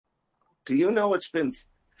Do you know it's been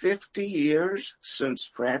 50 years since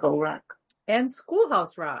Fraggle Rock? And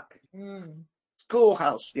Schoolhouse Rock.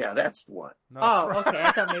 Schoolhouse, yeah, that's the one. No, Okay.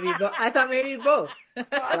 I thought maybe both.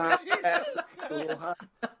 Schoolhouse.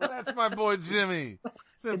 That's my boy Jimmy.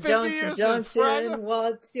 It's been 50 years since Junction, Fraggle.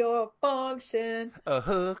 what's your function?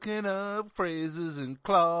 Hooking up phrases and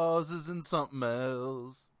clauses and something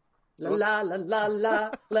else. La la la la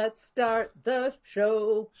la. Let's start the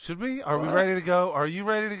show. Should we? Are we ready to go? Are you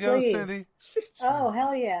ready to go, Please. Cindy? Oh,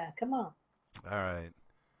 hell yeah. Come on. All right.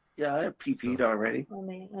 Yeah, I pee-peed already.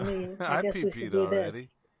 I guess we should pee-peed do already. this.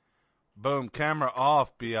 Boom, camera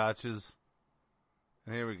off, biatches.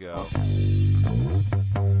 And here we go.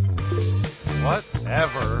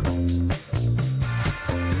 Whatever.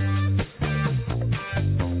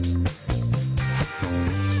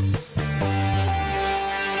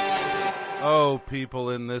 Oh, people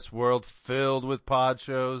in this world filled with pod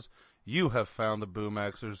shows, you have found the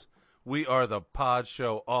Boomxers. We are the pod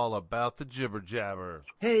show all about the jibber jabber.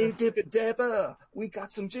 Hey, Dipper Dabber, we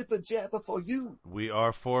got some jibber jabber for you. We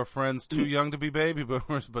are four friends too young to be baby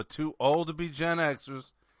boomers, but too old to be Gen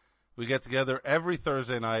Xers. We get together every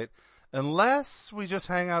Thursday night, unless we just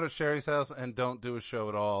hang out at Sherry's house and don't do a show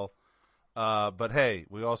at all. But hey,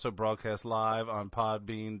 we also broadcast live on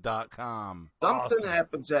podbean.com. Something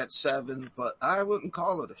happens at 7, but I wouldn't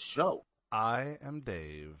call it a show. I am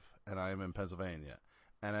Dave, and I am in Pennsylvania.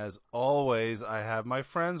 And as always, I have my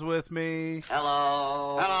friends with me.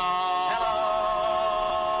 Hello. Hello.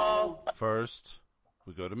 Hello. First,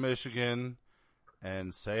 we go to Michigan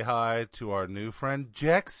and say hi to our new friend,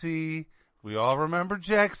 Jexy. We all remember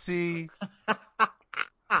Jexy.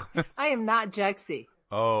 I am not Jexy.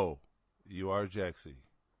 Oh, you are Jexy.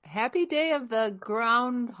 Happy day of the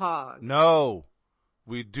groundhog. No,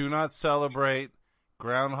 we do not celebrate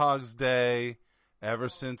Groundhog's Day ever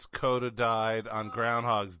since Coda died on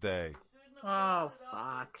Groundhog's Day. Oh,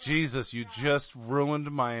 fuck. Jesus, you just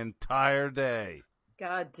ruined my entire day.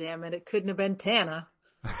 God damn it. It couldn't have been Tana.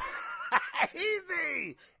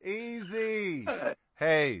 Easy.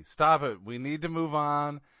 Hey, stop it. We need to move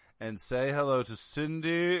on and say hello to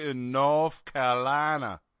Cindy in North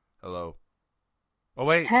Carolina. Hello. Oh,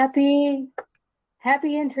 wait. Happy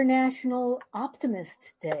International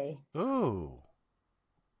Optimist Day. Ooh.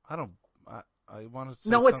 I want to say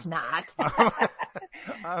No, something. it's not.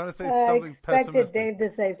 I want to say I something expected pessimistic. Dave to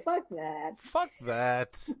say, fuck that. Fuck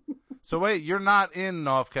that. So wait, you're not in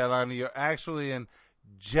North Carolina. You're actually in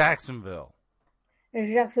Jacksonville.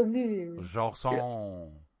 Jacksonville. Jackson. Yeah.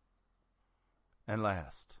 And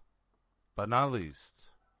last, but not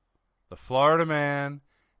least, the Florida man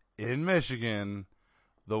in Michigan,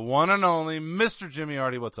 the one and only Mr. Jimmy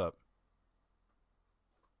Artie. What's up?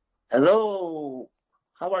 Hello.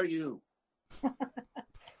 How are you?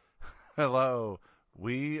 Hello.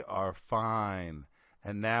 We are fine.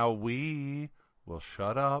 And now we will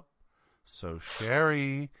shut up so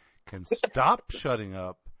Sherry can stop shutting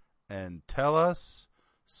up and tell us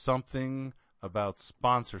something about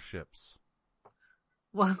sponsorships.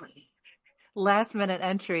 Well, last minute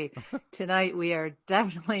entry. Tonight we are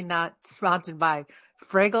definitely not sponsored by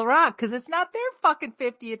Fraggle Rock because it's not their fucking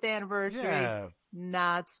 50th anniversary. Yeah.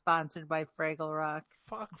 Not sponsored by Fraggle Rock.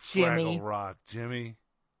 Fuck Jimmy. Fraggle Rock, Jimmy.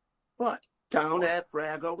 What? Down at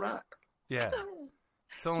Fraggle Rock. Yeah.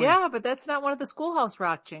 It's only, Yeah, but that's not one of the Schoolhouse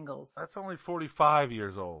Rock jingles. That's only 45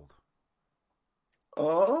 years old.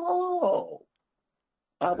 Oh.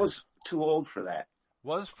 I was too old for that.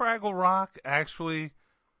 Was Fraggle Rock actually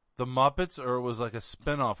the Muppets, or it was like a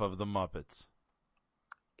spin-off of the Muppets?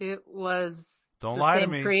 It was Don't the lie same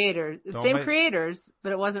to me. creators. Don't Same make- creators,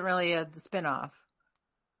 but it wasn't really the spin-off.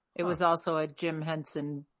 It Huh. was also a Jim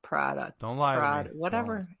Henson product. Don't lie to me.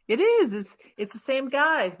 Whatever. It is. It's the same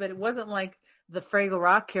guys, but it wasn't like the Fraggle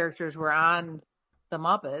Rock characters were on the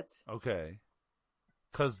Muppets. Okay.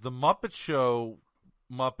 Because the Muppet Show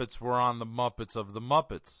Muppets were on the Muppets of the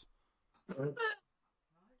Muppets.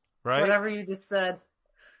 Right? Whatever you just said.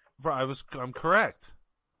 I'm correct.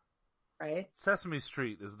 Right? Sesame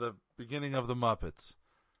Street is the beginning of the Muppets.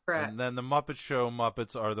 Correct. And then the Muppet Show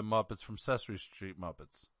Muppets are the Muppets from Sesame Street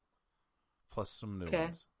Muppets. Plus some new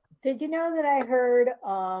ones. Did you know that I heard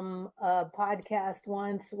a podcast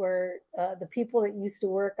once where the people that used to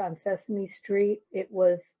work on Sesame Street, it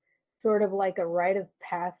was sort of like a rite of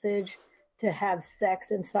passage to have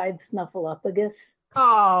sex inside Snuffleupagus?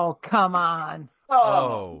 Oh, come on.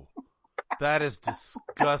 Oh, that is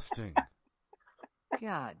disgusting.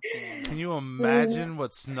 God damn. Can you imagine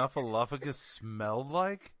what Snuffleupagus smelled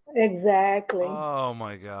like? Exactly. Oh,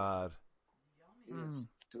 my God. He's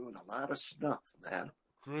doing a lot of snuff, man.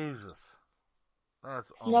 Jesus.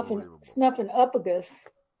 That's unbelievable. Snuffing upagus.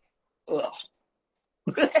 Ugh.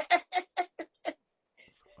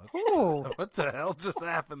 Ooh. What the hell just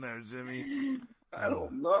happened there, Jimmy? I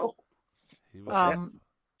don't know. He was,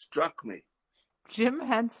 Struck me. Jim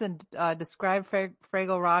Henson described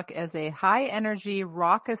Fraggle Rock as a high-energy,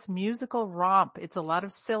 raucous musical romp. It's a lot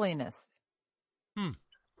of silliness.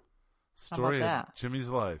 Story of that? Jimmy's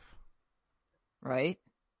life. Right?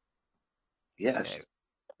 Yes. Okay.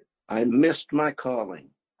 I missed my calling.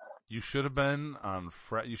 You should have been on.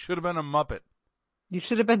 You should have been a Muppet. You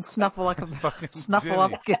should have been Fucking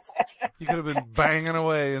Snuffleupagus. You could have been banging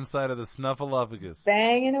away inside of the Snuffleupagus.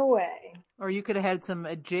 Banging away. Or you could have had some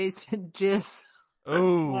adjacent jizz.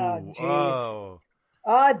 Ooh, Oh, jeez. oh,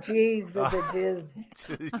 Oh, jeez, the jizz.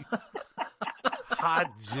 jeez. Hot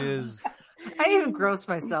jizz. I even grossed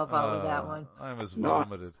myself out with that one. I almost No.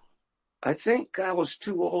 vomited. I think I was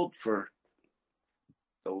too old for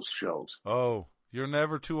those shows. Oh, you're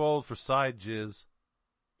never too old for side jizz.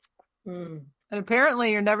 Mm. And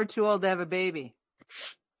apparently you're never too old to have a baby.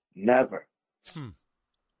 Never. I'm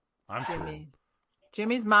too old. Jimmy.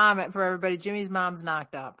 Jimmy's mom, for everybody, Jimmy's mom's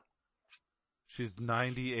knocked up. She's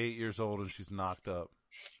 98 years old and she's knocked up.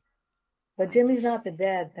 But Jimmy's not the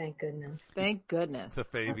dad, thank goodness. Thank goodness. The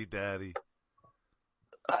baby daddy.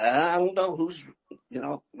 I don't know who's,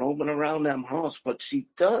 roaming around them halls, but she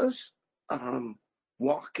does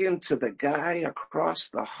walk into the guy across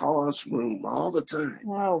the hall's room all the time.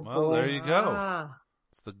 Oh, Well, boy. there you go. Ah.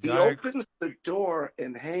 It's the He guy. opens the door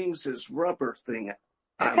and hangs his rubber thing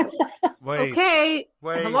on the Wait, Okay.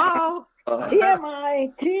 wait. Hello.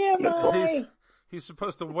 TMI, TMI. He's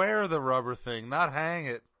supposed to wear the rubber thing, not hang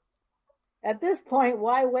it. At this point,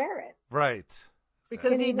 why wear it? Right.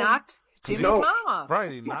 Because he Even- knocked Jimmy's No. mom up.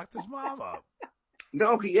 Right, he knocked his mom up.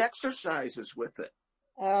 No, he exercises with it.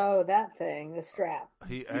 Oh, that thing, the strap.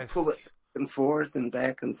 He You pull it back and forth and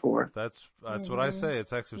back and forth. That's what I say.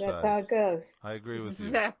 It's That's how exercise. it goes. I agree with you.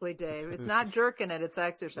 Exactly, Dave. It's not jerking it, it's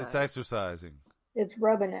exercise. It's exercising. It's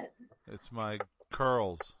rubbing it. It's my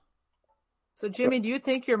curls. So, Jimmy, do you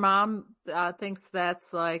think your mom thinks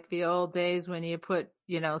that's like the old days when you put,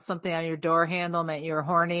 something on your door handle meant you were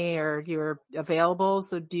horny or you were available?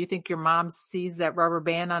 So do you think your mom sees that rubber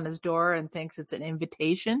band on his door and thinks it's an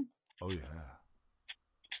invitation? Oh, yeah.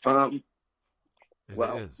 It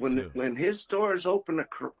Well, is, too. when his doors open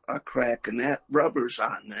a crack and that rubber's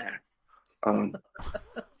on there,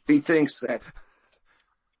 he thinks that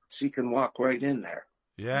she can walk right in there.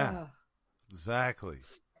 Yeah, exactly.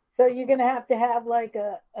 So you're going to have like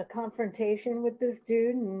a confrontation with this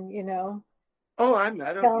dude and, Oh, I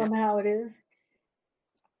met him. tell him how it is.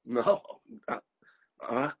 No,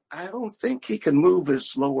 I don't think he can move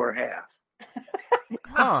his lower half.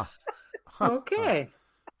 Huh. Okay.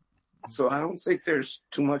 So I don't think there's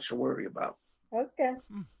too much to worry about. Okay.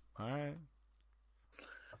 All right.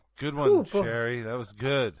 Good one, Ooh, boy. Sherry. That was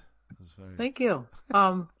good. That was very... Thank you.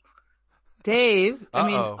 Dave, I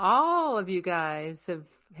mean, Uh-oh. all of you guys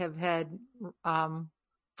have had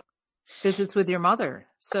visits with your mother.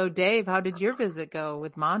 So, Dave, how did your visit go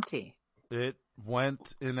with Monty? It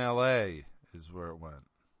went in L.A. is where it went.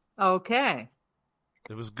 Okay.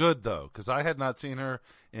 It was good, though, because I had not seen her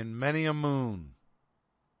in many a moon.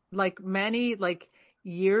 Like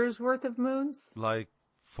years worth of moons? Like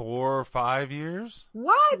 4 or 5 years?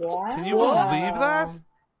 What? Wow. Can you believe that?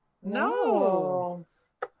 No.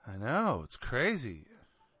 I know. It's crazy.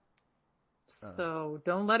 So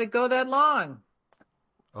don't let it go that long.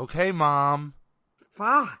 Okay, Mom.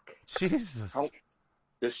 Fuck. Jesus. How-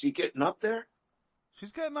 Is she getting up there?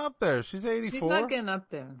 She's getting up there. She's 84. She's not getting up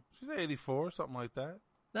there. She's 84, something like that.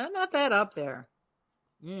 Not that up there.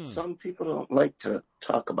 Some people don't like to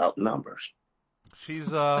talk about numbers.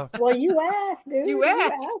 She's Well, you asked, dude. You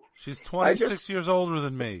asked. she's 26 I just- years older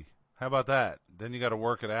than me. How about that? Then you got to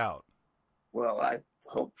work it out. Well, I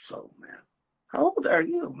hope so, man. How old are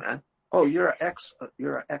you, man? Oh, you're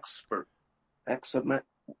an expert. Excrement.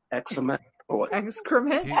 Oh, Excrement?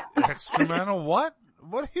 Excremental what?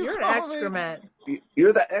 What are you You're an calling me? excrement.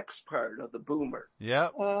 you're the X part of the boomer.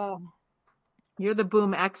 Yep. You're the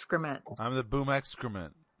boom excrement. I'm the boom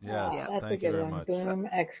excrement. Yes. Yeah. That's a Thank you good very one. much. Boom,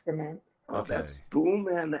 excrement. Oh, Okay. that's boom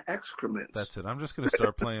and excrements. That's it. I'm just going to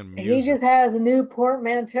start playing He music. just has a new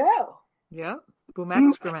portmanteau. Yep. Boom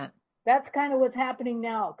excrement. That's kind of what's happening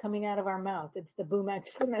now, coming out of our mouth. It's the boom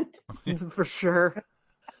excrement. For sure.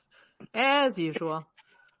 As usual.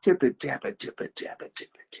 Tip it, tap it, tip it, tap it, tip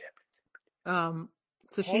it, tap it.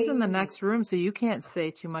 So she's in the Hey. next room, so you can't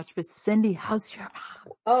say too much. But Cindy, how's your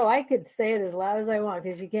mom? Oh, I could say it as loud as I want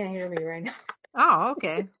because you can't hear me right now. Oh,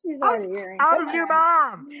 okay. She's already hearing. How's your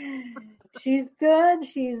mom? She's good.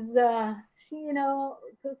 She's,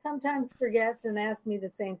 sometimes forgets and asks me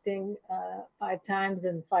the same thing 5 times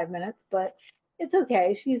in 5 minutes, but it's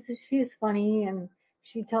okay. She's funny, and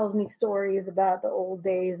she tells me stories about the old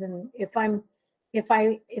days. And if I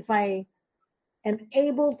am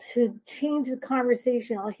able to change the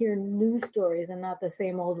conversation, I'll hear new stories and not the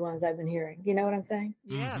same old ones I've been hearing. You know what I'm saying?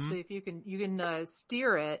 Yeah. Mhm. So if you can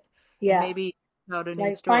steer it, and Yeah. maybe out a new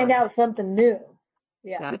Like story. find out something new.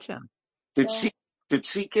 Yeah. Gotcha. Did So,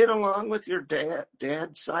 she get along with your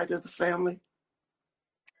dad's side of the family?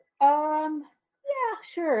 yeah,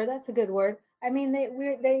 sure, that's a good word. I mean,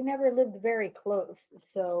 they never lived very close,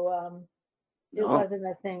 so it No. wasn't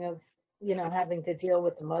a thing of having to deal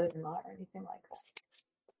with the mother-in-law or anything like that.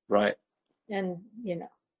 Right. And yeah,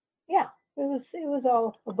 it was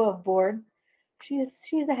all above board. She's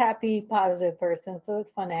a happy, positive person, so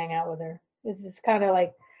it's fun to hang out with her. It's just kind of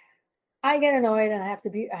like I get annoyed and I have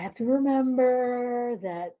to remember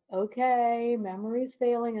that okay, memory's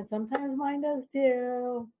failing and sometimes mine does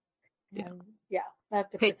too. Yeah. And yeah, I have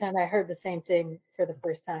to Hey, pretend I heard the same thing for the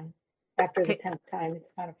first time. After the hey, 10th time,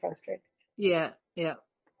 it's kind of frustrating. yeah,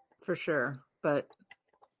 for sure. But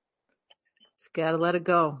it's gotta let it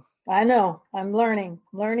go. I know. I'm learning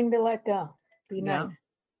to let go. Be Yeah. nice.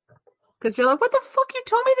 Because you're like, what the fuck? You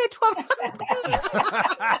told me that 12 times.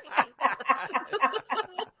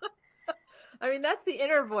 I mean, that's the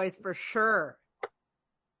inner voice for sure.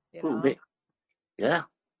 You Who, know? me? Yeah.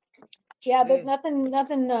 Yeah, but Yeah. nothing.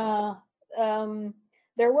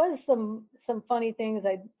 There was some funny things.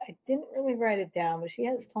 I didn't really write it down, but she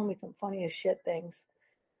has told me some funny as shit things.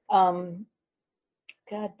 Um,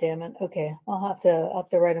 God damn it. Okay, I'll have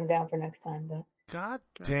to write them down for next time. But God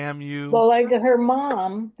damn you. well, like her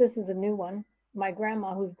mom. This is a new one. My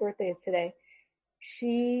grandma, whose birthday is today.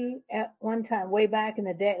 She at one time, way back in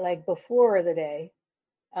the day, like before the day,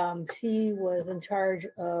 she was in charge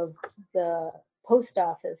of the post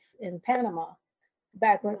office in Panama.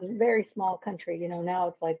 Back when it was a very small country, now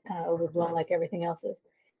it's like kind of overblown like everything else is.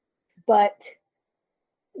 But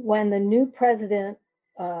when the new president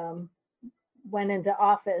um, went into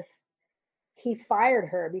office, he fired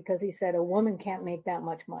her because he said a woman can't make that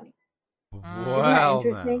much money. Isn't that Well,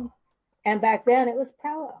 interesting? now. And back then it was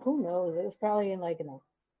probably, who knows, it was probably in the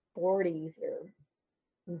 40s or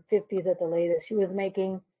 50s at the latest. She was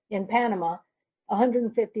making in Panama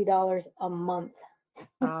 $150 a month.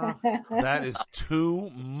 That is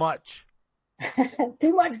too much.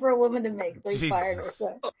 Too much for a woman to make, so he fired her.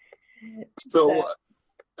 Jesus. So,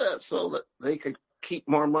 so that they could keep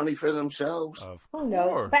more money for themselves. Of who knows?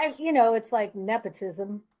 course. But it's like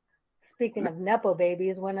nepotism. Speaking of nepo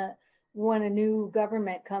babies, when a new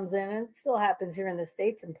government comes in, and it still happens here in the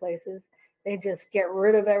States and places, they just get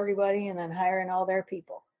rid of everybody and then hire in all their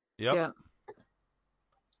people. Yep. Yeah.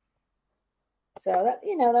 So that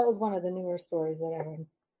was one of the newer stories that I heard.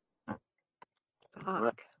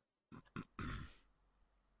 Fuck.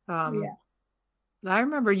 Yeah. I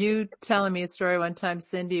remember you telling me a story one time,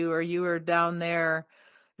 Cindy, where you were down there.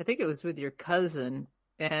 I think it was with your cousin.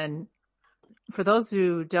 And for those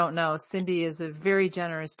who don't know, Cindy is a very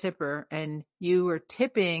generous tipper, and you were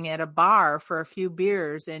tipping at a bar for a few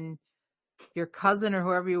beers, and your cousin or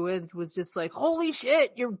whoever you're with was just like, holy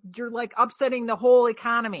shit, you're like upsetting the whole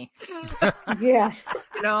economy. Yes.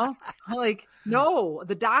 Like, no,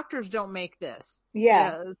 the doctors don't make this.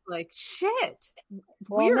 Yeah. It's like, shit.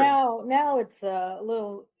 Well, Weird. now it's a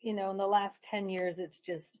little, in the last 10 years, it's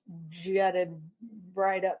just jutted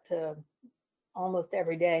right up to almost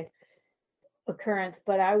everyday occurrence.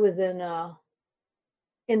 But I was in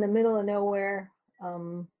the middle of nowhere,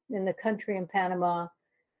 in the country in Panama,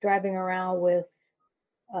 driving around with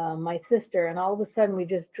my sister, and all of a sudden we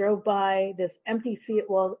just drove by this empty field.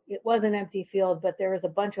 Well, it was an empty field, but there was a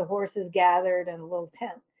bunch of horses gathered in a little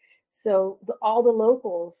tent. So all the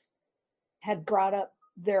locals had brought up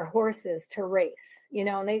their horses to race, and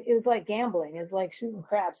it was like gambling. It was like shooting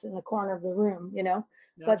craps in the corner of the room,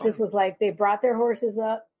 But this was like they brought their horses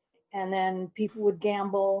up, and then people would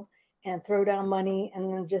gamble and throw down money,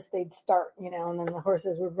 and then just they'd start, and then the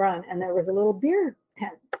horses would run. And there was a little beer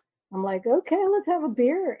tent. I'm like, okay, let's have a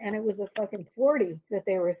beer. And it was a fucking 40 that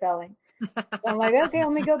they were selling. So I'm like, okay,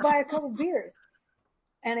 let me go buy a couple beers.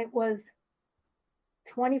 And it was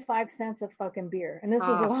 25 cents a fucking beer. And this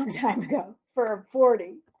was a long time ago for a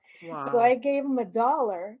 40. Wow. So I gave him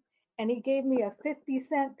 $1 and he gave me a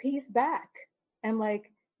 50-cent piece back. I'm like,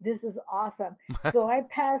 this is awesome. So I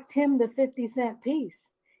passed him the 50-cent piece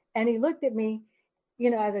and he looked at me,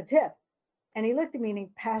 as a tip. And he looked at me and he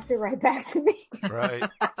passed it right back to me. Right.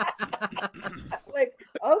 Like,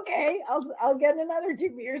 okay, I'll get another 2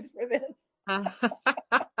 beers for this.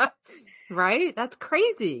 Right? That's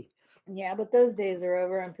crazy. Yeah, but those days are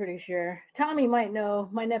over, I'm pretty sure. Tommy might know,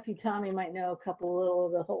 my nephew Tommy might know a couple little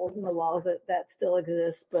of the holes in the walls that still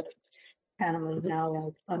exist, but Panama is now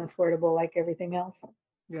like unaffordable like everything else.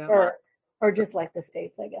 Yeah. Or just like the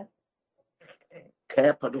States, I guess.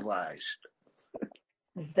 Capitalized.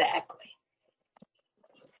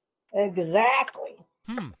 Exactly.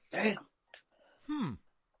 Damn. Hmm.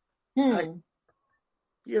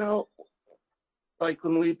 You know, like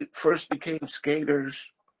when we first became skaters,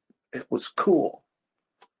 it was cool.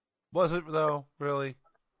 Was it though? Really?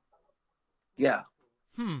 Yeah,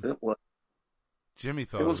 Hmm. it was. Jimmy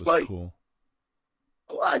thought It it was was like, cool.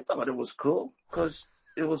 well, I thought it was cool because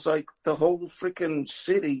it was like the whole freaking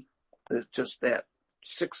city. It's just at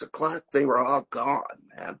 6 o'clock, they were all gone,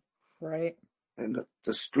 man, Right. and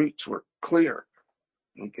the streets were clear.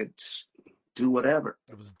 We could do whatever.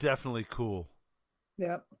 It was definitely cool.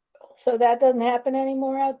 Yep. So that doesn't happen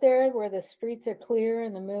anymore out there where the streets are clear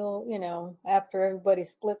in the middle, after everybody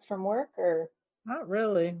splits from work, or Not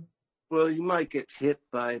really. Well, you might get hit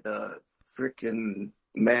by the freaking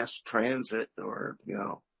mass transit, or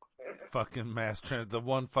Fucking mass transit. The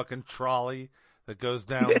one fucking trolley that goes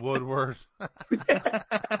down Woodward.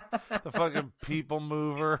 The fucking people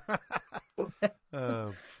mover.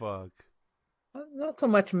 Oh, fuck. Not so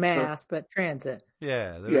much mass, but transit.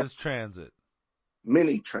 Yeah, there is transit.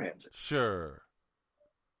 mini transit. Sure.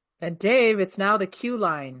 And Dave, it's now the Q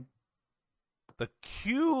line. The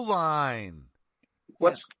Q line.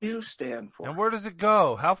 What's Q stand for? And where does it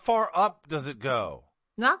go? How far up does it go?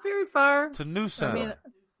 Not very far. To New Center.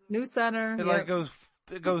 New Center. It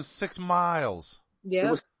Yep. goes 6 miles.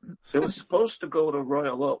 Yep. It was supposed to go to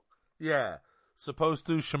Royal Oak, Yeah. Supposed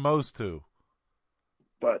to.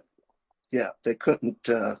 but yeah, they couldn't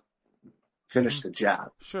finish the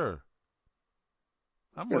job. Sure.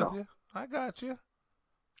 I'm You with know. you. I got you.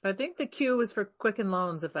 I think the Q was for Quicken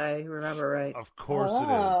Loans, if I remember right. Of course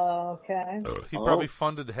Oh, okay. it is. He probably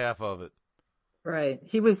funded half of it. Right.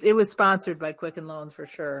 It was sponsored by Quicken Loans for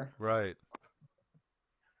sure. Right.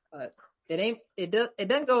 But it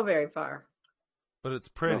doesn't go very far. But it's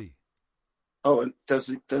pretty. Oh, and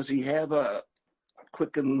does he have a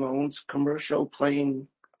Quicken Loans commercial playing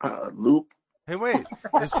loop Hey, wait.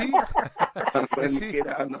 Is he? when Is you he?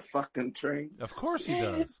 get on the fucking train? Of course he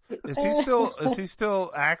does. Is he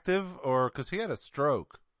still active, or because he had a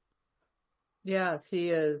stroke? Yes, he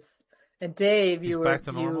is. And Dave, He's back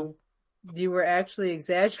to normal? you were actually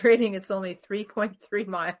exaggerating. It's only 3.3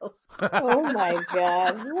 miles. Oh my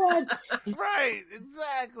God. What? Right.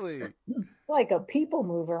 Exactly. Like a people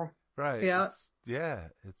mover. Right. Yeah.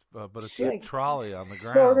 But it's Shit. a trolley on the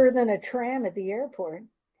ground. Shorter than a tram at the airport.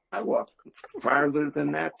 I walked farther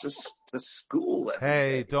than that to school. every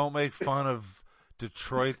Hey, day. don't make fun of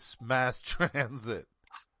Detroit's mass transit.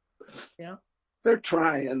 Yeah. They're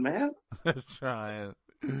trying, man. They're trying.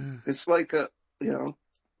 It's like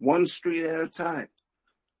one street at a time.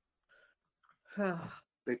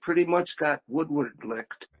 They pretty much got Woodward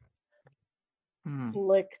licked.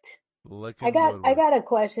 Licked. Licking I got Woodward. a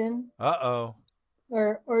question. Uh-oh.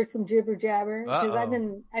 Or some jibber jabber, because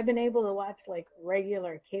Uh-oh. I've been able to watch like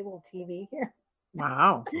regular cable TV here.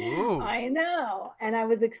 Wow. Ooh. I know, and I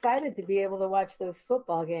was excited to be able to watch those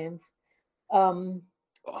football games. Just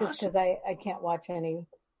Awesome. because I can't watch any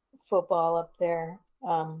football up there,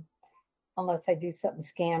 unless I do something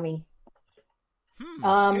scammy.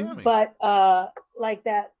 Scammy. But like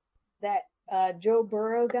that Joe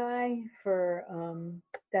Burrow guy for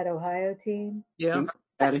that Ohio team, Yeah.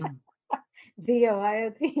 the Ohio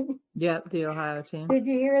team. Yep, the Ohio team. Did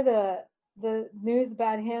you hear the news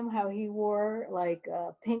about him? How he wore like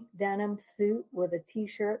a pink denim suit with a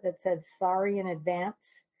T-shirt that said "Sorry in advance"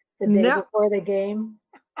 the day No. before the game.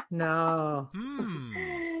 No.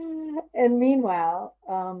 And meanwhile,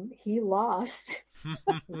 he lost.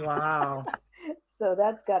 Wow. So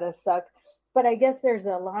that's gotta suck. But I guess there's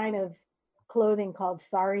a line of clothing called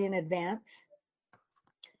 "Sorry in Advance,"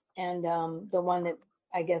 and the one that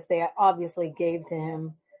I guess they obviously gave to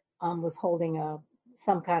him was holding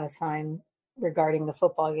some kind of sign regarding the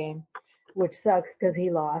football game, which sucks because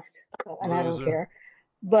he lost, and I don't Loser. care.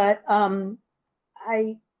 But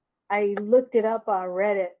I looked it up on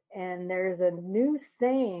Reddit, and there's a new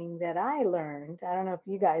saying that I learned. I don't know if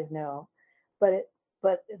you guys know, but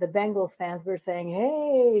the Bengals fans were saying,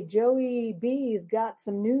 "Hey, Joey B's got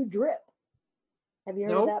some new drip." Have you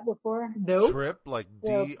heard Nope. of that before? Nope. Drip, like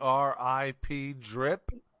So- DRIP,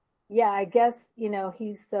 drip? Yeah, I guess,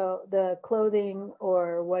 he's the clothing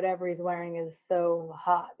or whatever he's wearing is so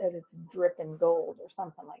hot that it's dripping gold or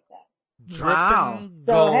something like that. Dripping Wow.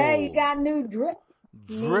 So, gold. hey, you got new drip.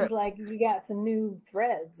 Drip. Means like you got some new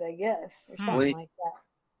threads, I guess, or something Wait. like that.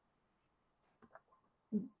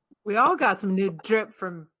 We all got some new drip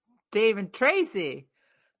from Dave and Tracy.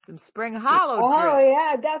 Some Spring Hollow Oh drip.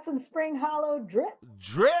 yeah, I got some Spring Hollow drip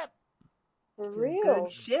Drip. for Some real.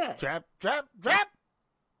 good shit. Drip, drip, drip.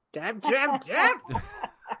 Drip, drip, drip.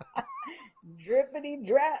 Drippity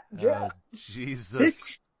drap drip. Oh,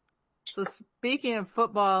 Jesus. So speaking of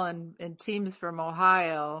football and teams from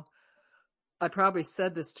Ohio, I probably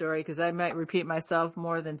said this story because I might repeat myself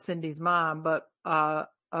more than Cindy's mom, but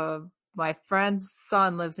my friend's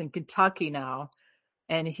son lives in Kentucky now,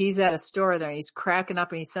 and he's at a store there, and he's cracking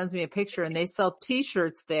up, and he sends me a picture, and they sell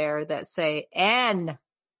T-shirts there that say "An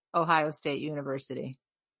Ohio State University"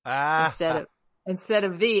 instead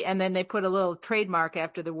of the, and then they put a little trademark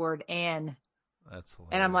after the word "an." That's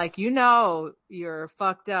hilarious. And I'm like, you're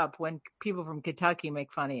fucked up when people from Kentucky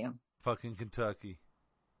make fun of you, fucking Kentucky.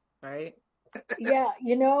 right? Yeah,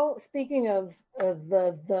 speaking of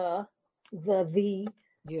the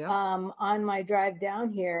Yeah. on my drive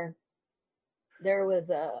down here, there was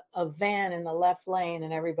a van in the left lane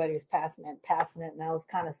and everybody was passing it, and I was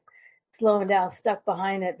kind of slowing down, stuck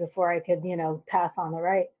behind it before I could, pass on the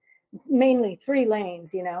right. Mainly 3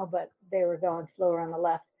 lanes, but they were going slower on the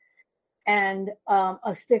left. And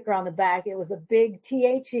a sticker on the back. It was a big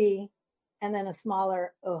THE and then a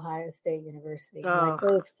smaller Ohio State University. Like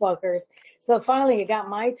those fuckers. So finally it got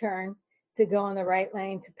my turn to go in the right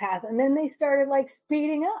lane to pass. And then they started like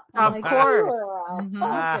speeding up. I'm Of like, course. "You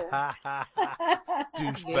are a fucker."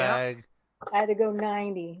 Douchebag. I had to go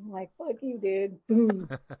 90. I'm like, fuck you, dude. Boom.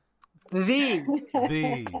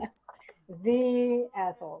 The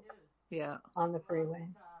asshole. Yeah. On the freeway.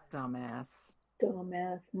 Dumbass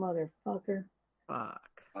Motherfucker. Fuck.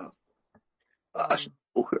 I show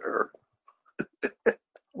her.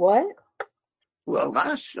 What? Well,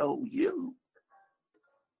 I show you.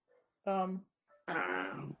 So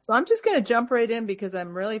I'm just going to jump right in because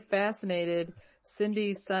I'm really fascinated.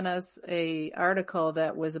 Cindy sent us a article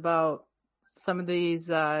that was about some of these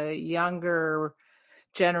younger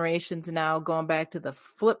generations now going back to the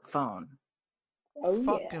flip phone. Oh,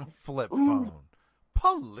 fucking flip phone.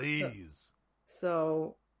 Please.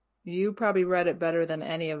 So you probably read it better than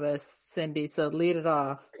any of us, Cindy. So lead it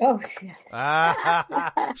off. Oh shit.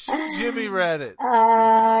 Jimmy read it.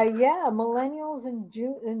 Yeah, millennials and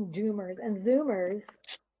Zoomers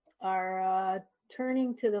are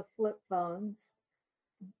turning to the flip phones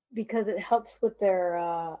because it helps with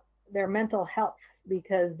their mental health,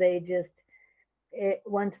 because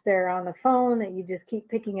once they're on the phone, that you just keep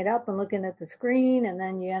picking it up and looking at the screen, and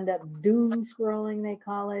then you end up doom scrolling, they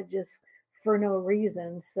call it, just for no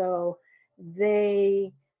reason. So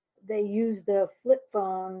they use the flip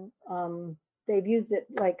phone. They've used it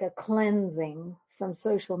like a cleansing from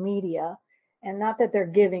social media, and not that they're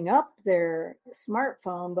giving up their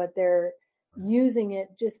smartphone, but they're using it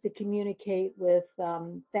just to communicate with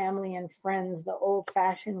family and friends the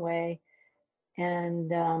old-fashioned way,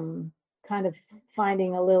 and kind of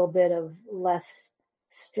finding a little bit of less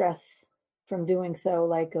stress from doing so,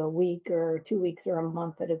 like a week or 2 weeks or a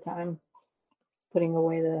month at a time, putting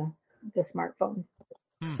away the smartphone.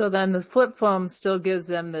 So then the flip phone still gives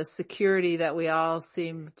them the security that we all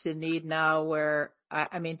seem to need now, where,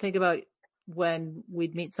 I mean, think about when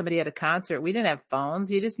we'd meet somebody at a concert. We didn't have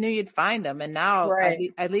phones. You just knew you'd find them. And now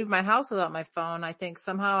Right. I leave my house without my phone. I think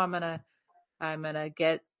somehow I'm going to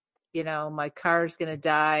get, my car's going to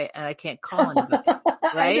die and I can't call anybody.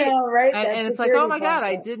 Right? I know, right? And it's like, oh my God,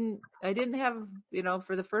 I didn't have,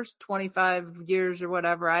 for the first 25 years or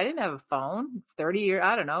whatever, I didn't have a phone. 30 years,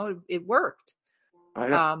 I don't know. It worked.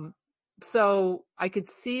 So I could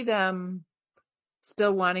see them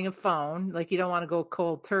still wanting a phone. Like, you don't want to go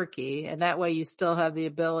cold turkey, and that way you still have the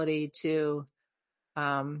ability to,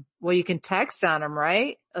 you can text on them,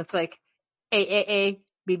 right? It's like AAA,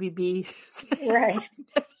 BBB. Right.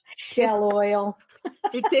 Shell oil.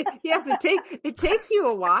 It takes you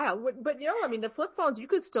a while, but the flip phones, you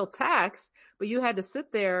could still text, but you had to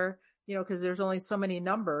sit there, because there's only so many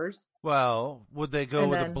numbers. Well, would they go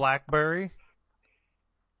with a BlackBerry?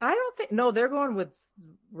 I don't think. No, they're going with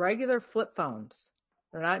regular flip phones.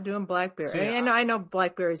 They're not doing BlackBerry. See, I know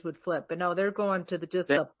BlackBerries would flip, but no, they're going to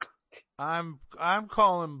the. I'm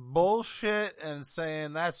calling bullshit and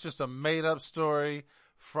saying that's just a made up story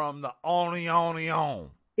from the on.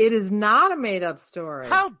 It is not a made up story.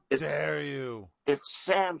 How dare you? It's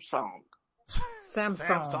Samsung.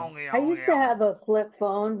 I used to have a flip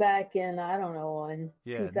phone back in, I don't know, in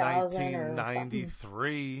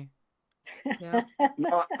 1993. Yeah.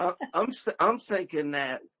 No, I'm thinking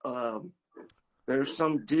that there's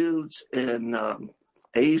some dudes in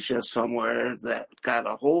Asia somewhere that got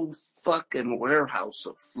a whole fucking warehouse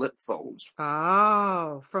of flip phones.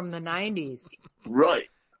 Oh, from the 90s. Right.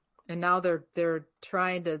 And now they're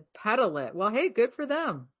trying to peddle it. Well, hey, good for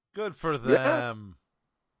them. Good for Yeah. them.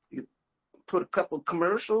 You put a couple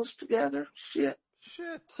commercials together. Shit.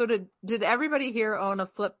 So did everybody here own a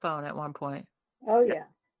flip phone at one point? Oh Yeah. yeah.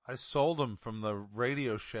 I sold them from the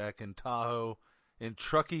Radio Shack in Tahoe in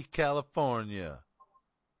Truckee, California.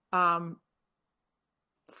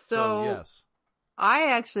 So yes.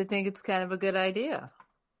 I actually think it's kind of a good idea.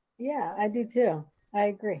 Yeah, I do too. I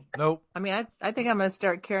agree. Nope. I mean, I think I'm going to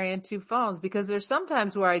start carrying two phones because there's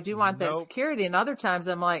sometimes where I do want that Nope. security, and other times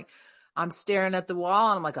I'm like, I'm staring at the wall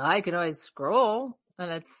and I'm like, I can always scroll.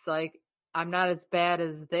 And it's like, I'm not as bad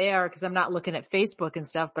as they are because I'm not looking at Facebook and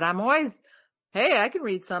stuff, but I'm always, hey, I can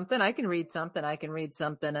read something. I can read something. I can read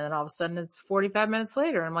something. And then all of a sudden it's 45 minutes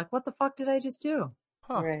later. I'm like, what the fuck did I just do?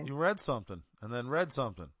 Huh. Right. You read something and then read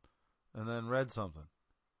something and then read something.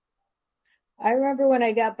 I remember when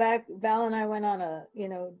I got back, Val and I went on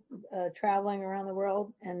traveling around the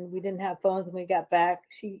world, and we didn't have phones. When we got back,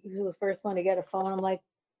 she was the first one to get a phone. I'm like,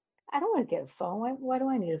 I don't want to get a phone. Why do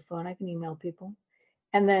I need a phone? I can email people.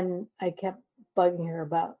 And then I kept bugging her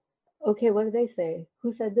about, okay, what did they say?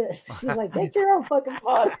 Who said this? She's like, get your own fucking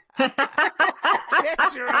phone.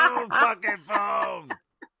 Get your own fucking phone.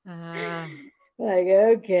 Like,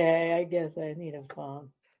 okay, I guess I need a phone.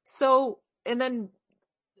 So, and then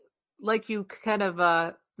like you kind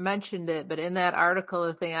of mentioned it, but in that article,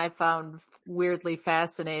 the thing I found weirdly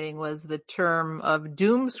fascinating was the term of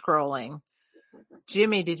doom scrolling.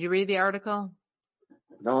 Jimmy, did you read the article?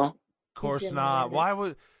 No. Of course not. Why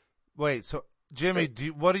would... Wait, so, Jimmy,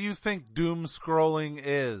 what do you think doom scrolling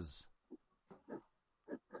is?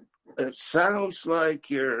 It sounds like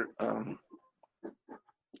you're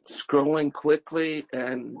scrolling quickly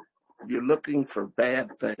and you're looking for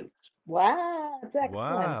bad things. Wow, that's excellent.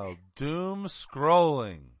 Wow, doom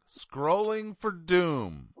scrolling. Scrolling for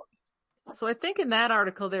doom. So I think in that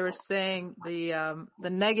article they were saying the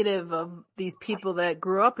negative of these people that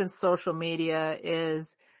grew up in social media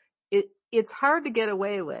is it's hard to get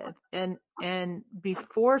away with. And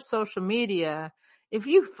before social media, if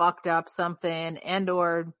you fucked up something and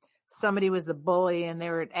or somebody was a bully and they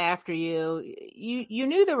were after you, you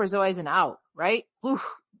knew there was always an out, right?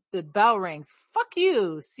 Oof, the bell rings. Fuck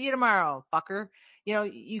you. See you tomorrow, fucker. You know,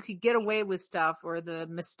 you could get away with stuff, or the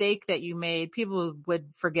mistake that you made, people would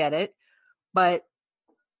forget it. But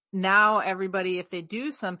now everybody, if they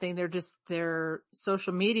do something, they're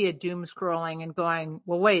social media doom scrolling and going,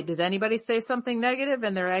 well, wait, did anybody say something negative?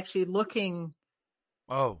 And they're actually looking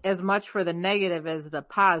as much for the negative as the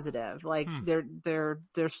positive. Like they're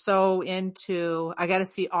so into, I got to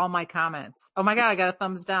see all my comments. Oh my God, I got a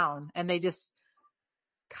thumbs down. And they just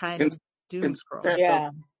kind of doom scroll. Yeah.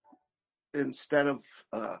 Instead of,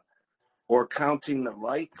 or counting the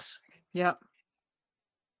likes. Yep.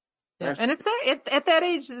 Yeah. And it's at that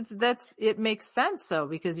age, it makes sense though,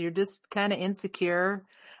 because you're just kind of insecure.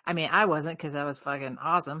 I mean, I wasn't because I was fucking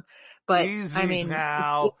awesome, but easy I mean,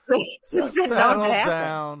 now. Settle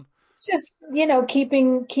down. Just,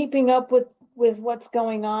 keeping up with what's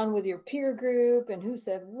going on with your peer group and who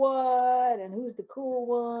said what and who's the cool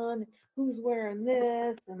one, who's wearing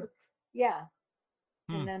this, and yeah.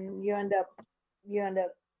 And then you end up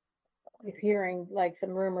hearing like some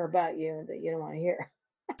rumor about you that you don't want to hear.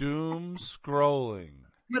 Doom scrolling.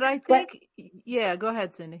 But I think, yeah, go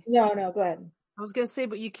ahead, Cindy. No, go ahead. I was going to say,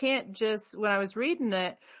 but you can't just, when I was reading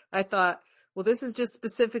it, I thought, well, this is just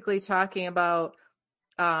specifically talking about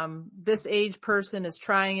this age person is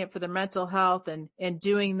trying it for their mental health and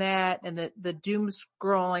doing that, and the doom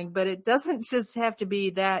scrolling, but it doesn't just have to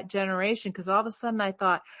be that generation, because all of a sudden I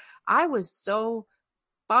thought I was so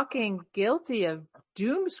fucking guilty of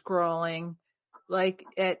doom scrolling, like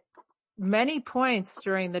at many points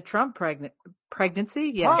during the Trump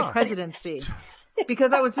presidency,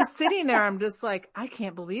 because I was just sitting there. I'm just like, I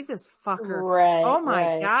can't believe this fucker. Right, oh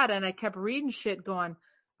my God. And I kept reading shit going,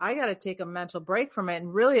 I got to take a mental break from it.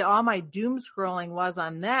 And really all my doom scrolling was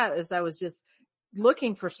on that, is I was just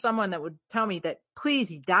looking for someone that would tell me that, please,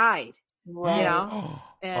 he died, right. you know?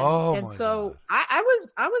 And so I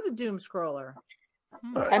was a doom scroller.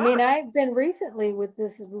 I mean, I've been recently with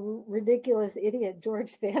this ridiculous idiot,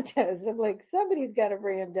 George Santos. I'm like, somebody's got to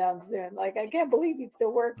bring him down soon. Like, I can't believe he's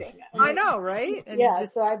still working. I know, right? And yeah,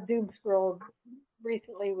 so I've doom scrolled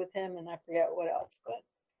recently with him, and I forget what else. But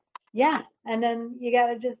yeah, and then you got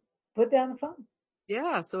to just put down the phone.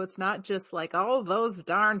 Yeah, so it's not just like, oh, those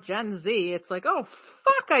darn Gen Z. It's like, oh,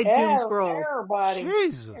 fuck, I doom scroll. Everybody.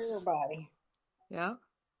 Jesus. Everybody. Yeah.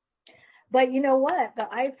 But you know what? The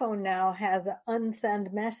iPhone now has an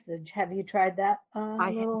unsend message. Have you tried that?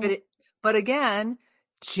 But again,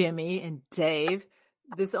 Jimmy and Dave,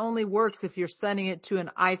 this only works if you're sending it to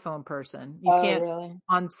an iPhone person. You Oh, can't really?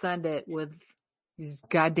 unsend it with these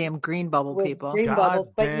goddamn green bubble With people. green bubbles.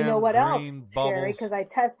 But you know what Goddamn else, green Sherry? bubbles. Because I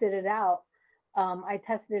tested it out. I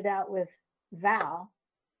tested it out with Val,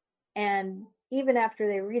 and even after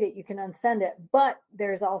they read it, you can unsend it. But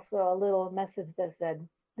there's also a little message that said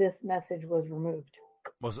this message was removed.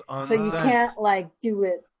 Was So you unsent. can't like do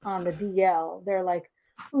it on the DL. They're like,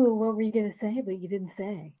 "Ooh, what were you gonna say?" But you didn't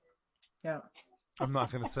say. Yeah. I'm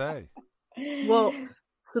not going to say. Well,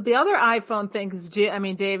 so the other iPhone thing, because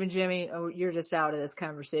Dave and Jimmy, you're just out of this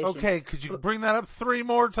conversation. Okay, could you bring that up 3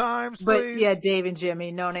 more times, But please? yeah, Dave and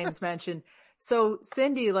Jimmy, no names mentioned. So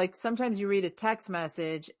Cindy, like sometimes you read a text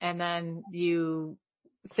message and then you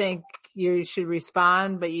think you should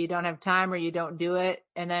respond, but you don't have time or you don't do it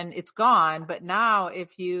and then it's gone. But now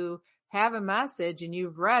if you have a message and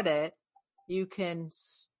you've read it, you can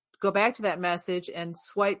go back to that message and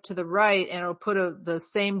swipe to the right and it'll put the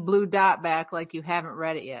same blue dot back like you haven't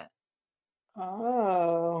read it yet.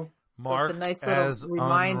 Oh. Mark So it's a nice little as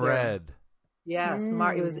reminder. unread. Yes,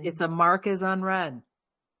 it's a mark as unread.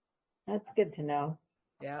 That's good to know.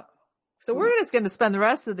 Yeah. So we're just going to spend the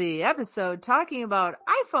rest of the episode talking about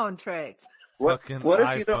iPhone tricks. Fucking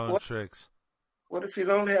iPhone tricks. What if you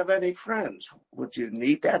don't have any friends? Would you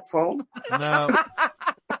need that phone? No.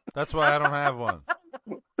 That's why I don't have one.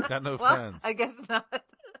 Got no Well, friends. I guess not.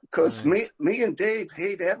 Because me and Dave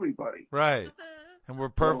hate everybody. Right. And we're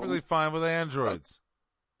perfectly fine with Androids.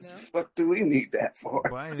 What do we need that for?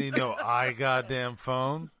 Well, I need no goddamn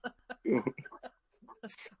phone.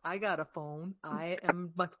 I got a phone. I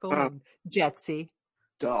am my phone, Jetsy.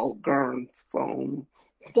 Dullgarn phone.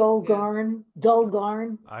 Dullgarn.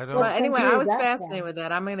 I don't. Well, anyway, I was that fascinated from? with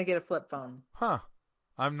that. I'm going to get a flip phone. Huh.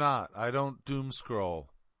 I'm not. I don't doom scroll.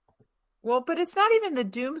 Well, but it's not even the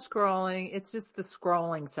doom scrolling. It's just the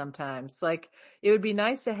scrolling sometimes. Like, it would be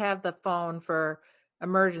nice to have the phone for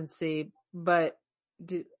emergency, but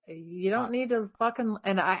you don't need to fucking,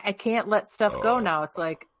 and I can't let stuff go now. It's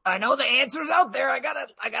like, I know the answer's out there. I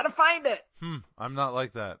gotta find it. I'm not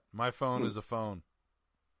like that. My phone is a phone.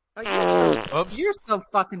 Oh, you're so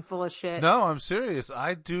fucking full of shit. No, I'm serious.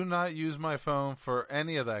 I do not use my phone for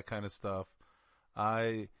any of that kind of stuff.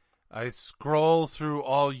 I scroll through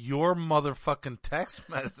all your motherfucking text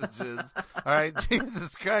messages. All right,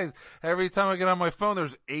 Jesus Christ. Every time I get on my phone,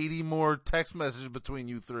 there's 80 more text messages between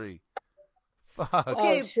you three. Fuck.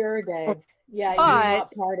 Okay. Oh, sure, Dave. Yeah, But- you're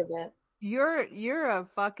not part of it. You're a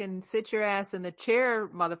fucking sit your ass in the chair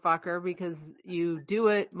motherfucker because you do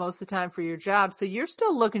it most of the time for your job. So you're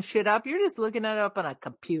still looking shit up. You're just looking it up on a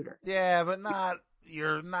computer. Yeah, but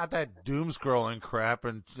you're not that doom scrolling crap,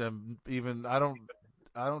 and even I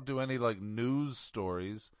don't do any like news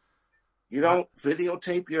stories. You don't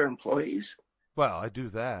videotape your employees? Well, I do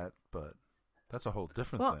that, but that's a whole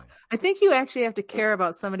different thing. I think you actually have to care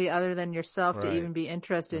about somebody other than yourself Right. to even be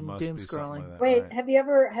interested It in must doom be something scrolling. like that, Wait, right. have you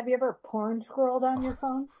ever porn scrolled on your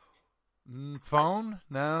phone? Phone?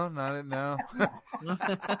 No, not it. No.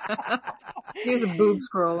 He's a boob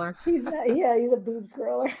scroller. He's a boob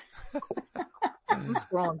scroller. I'm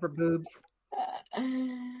scrolling for boobs. Guess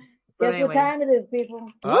anyway. what time it is, people?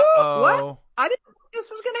 Uh-oh. What? I didn't think this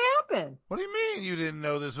was going to happen. What do you mean you didn't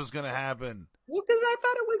know this was going to happen? Well, because I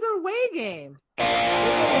thought it was a away game.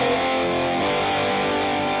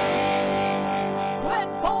 Quit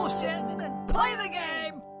bullshitting and play the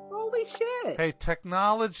game! Holy shit. Hey,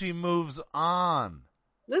 technology moves on.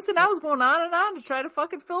 Listen, I was going on and on to try to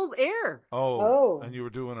fucking fill air. Oh, and you were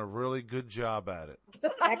doing a really good job at it.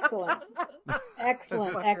 Excellent.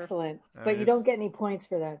 Fucker. Excellent. But you don't get any points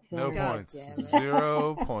for that. So. No God points. damn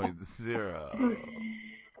it. 0.0.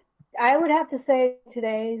 I would have to say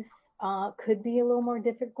today's could be a little more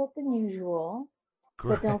difficult than usual,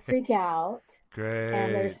 but don't freak out. Great.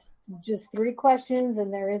 And there's just 3 questions,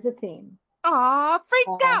 and there is a theme. Aw,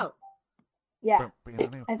 freaked out. Yeah,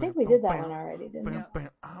 I think we did that one already, didn't we?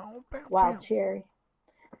 Wild cherry.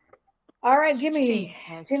 All right, Jimmy.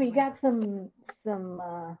 Jimmy, you got some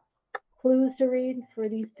clues to read for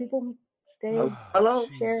these people? Dave, Hello?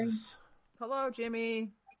 Sherry. Jesus. Hello,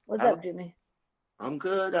 Jimmy. What's up, Jimmy? I'm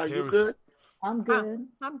good. Are Here you we- good? I'm good.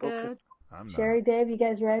 I'm good. I'm not. Sherry, Dave, you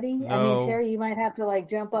guys ready? I No. mean, Sherry, you might have to like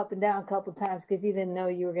jump up and down a couple times because you didn't know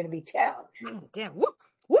you were going to be challenged. Damn. Whoop,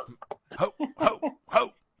 whoop. Ho, ho,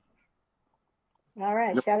 ho. All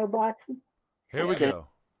right, shadow boxing. Here we go.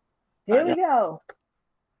 Here we go.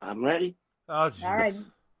 I'm ready. Oh, Jesus. All right,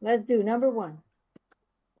 let's do number 1.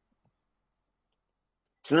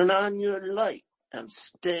 Turn on your light and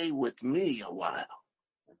stay with me a while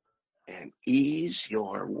and ease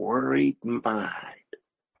your worried mind.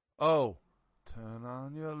 Oh, turn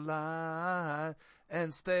on your light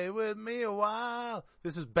and stay with me a while.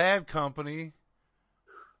 This is Bad Company.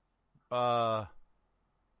 Rock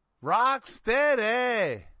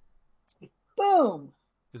Steady. Boom.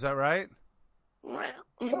 Is that right?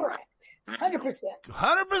 Correct. 100%.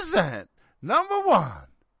 100%. Number one.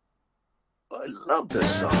 I love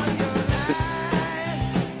this song.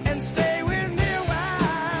 And stay with me a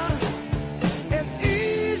while and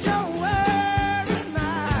ease your worried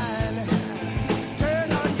mind.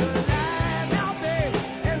 Turn on your light now, babe,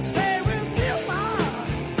 and stay with me a while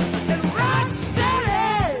and rock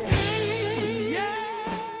steady.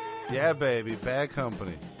 Yeah. Yeah, baby. Bad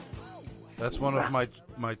Company. That's one of my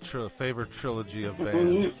favorite trilogy of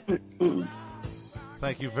bands.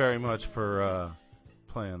 Thank you very much for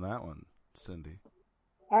playing that one, Cindy.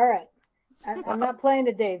 All right. I'm not playing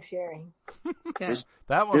to Dave, Sherry. Okay.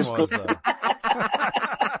 That one This was, goes- though.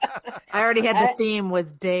 I already had the theme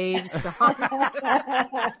was Dave's song.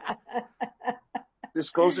 This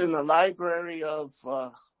goes in the library of a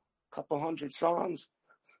couple hundred songs.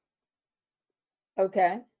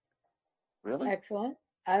 Okay. Really? Excellent.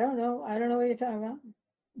 I don't know what you're talking about.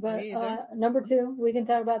 But Me either. number 2, we can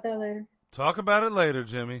talk about that later. Talk about it later,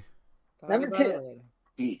 Jimmy. Talk Number about 2. it later.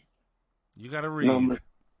 E. You got to read.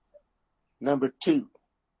 Number 2.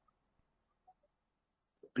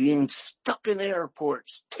 Being stuck in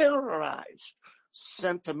airports, terrorized,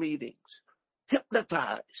 sent to meetings,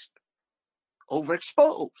 hypnotized,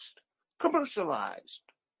 overexposed, commercialized.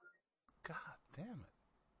 God damn it.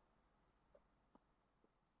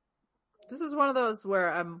 This is one of those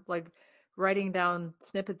where I'm like writing down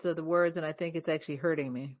snippets of the words and I think it's actually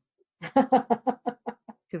hurting me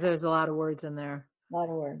because there's a lot of words in there. A lot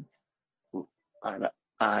of words.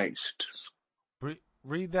 Iced.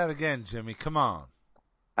 Read that again, Jimmy. Come on.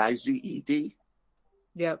 IZED.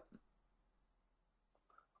 Yep.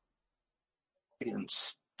 Being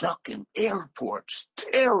stuck in airports,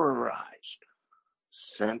 terrorized,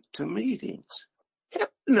 sent to meetings,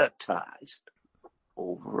 hypnotized,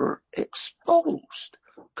 overexposed,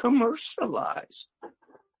 commercialized.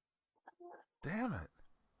 Damn it.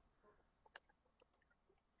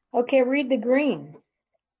 Okay, read the green.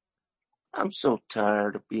 I'm so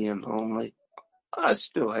tired of being lonely. I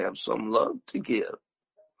still have some love to give.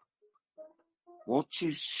 Won't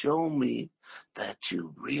you show me that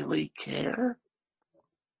you really care?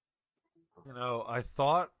 You know, I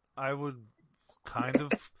thought I would kind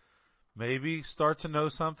of maybe start to know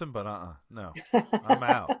something, but no. I'm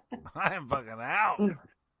out. I am fucking out.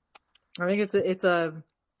 I think it's a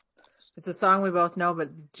song we both know, but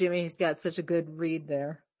Jimmy's got such a good read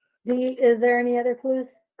there. Is there any other clues?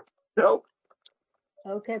 Nope.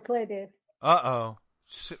 Okay, play, Dave. Uh-oh.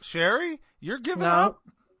 Sherry? You're giving No. up?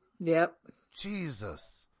 Yep.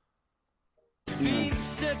 Jesus.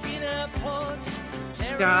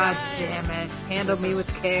 God damn it. Handle me with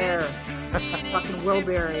care. Fucking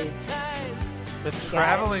Wilburys. The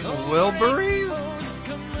Traveling Wilburys?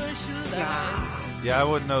 God. Yeah, I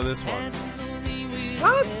wouldn't know this one.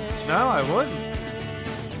 What? No, I wouldn't.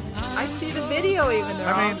 I see the video even. They're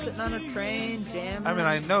I all mean- sitting on a train, jamming. I mean,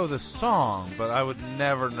 I know the song, but I would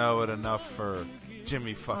never know it enough for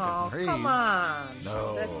Jimmy fucking Oh, Reeves. come on.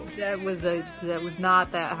 No. That was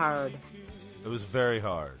not that hard. It was very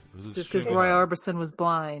hard. It was Just because extremely Roy hard. Orbison was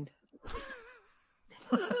blind.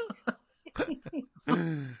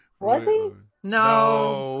 Was he?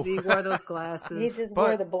 No, No. he wore those He glasses. just But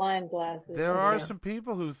wore the blind glasses. There are Okay. some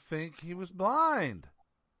people who think he was blind.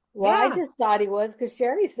 Well, I Yeah. just thought he was because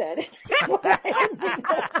Sherry said it.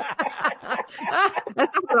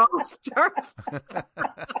 That's how it all starts.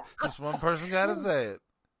 Just one person got to say it.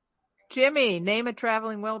 Jimmy, name a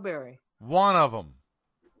traveling Wilbury. One of them.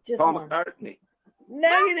 Just Paul one. McCartney.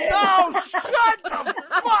 Negative. Oh, shut the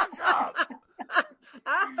fuck up!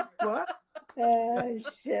 What?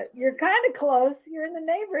 Shit. You're kind of close. You're in the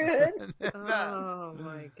neighborhood. Oh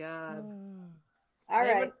my God. All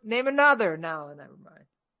right. Name another. No, never mind.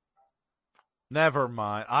 Never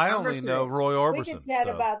mind. I Number only 3. know Roy Orbison. We can chat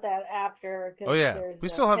so- about that after. 'cause Oh, yeah. there's, We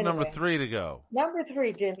still have anyway. number 3 to go. Number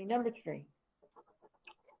 3, Jimmy. Number 3.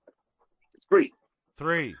 3.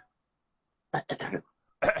 3.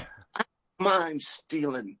 Mind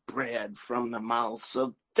stealing bread from the mouths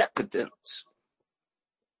of decadence.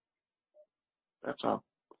 That's all.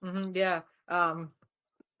 Yeah.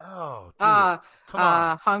 Oh, dude. Come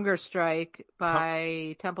on. Hunger Strike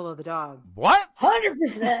by Temple of the Dog. What?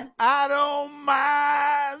 100%. I don't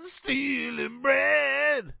mind stealing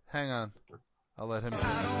bread. Hang on. I'll let him sing.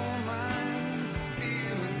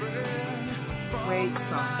 Great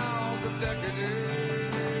song.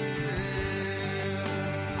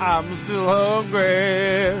 I'm still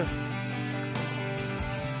hungry.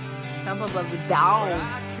 Temple of the Dog.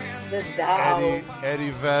 The dog. Eddie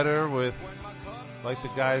Vedder with like the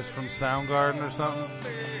guys from Soundgarden or something.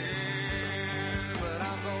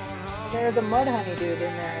 There's a Mudhoney dude in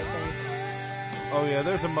there, I think. Oh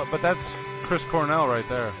yeah, but that's Chris Cornell right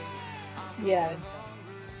there. Yeah.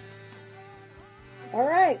 All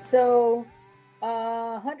right, so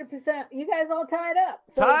 100%. You guys all tied up.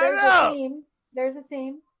 So Tied there's up! a theme. There's a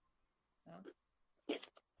theme.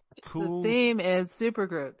 Cool, The theme is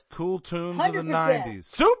supergroups. cool tunes of the 100%.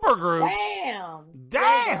 90s. Supergroups. Bam!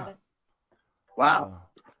 Damn. Wow.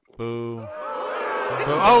 Boo. Boo.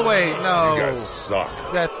 Oh wait, no. You guys suck.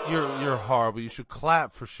 That's you're horrible. You should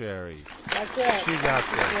clap for Sherry. That's it. She got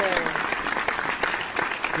that.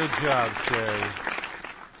 Yeah. Good job, Sherry.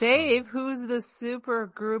 Dave, who's the super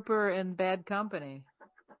grouper in Bad Company?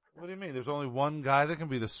 What do you mean? There's only one guy that can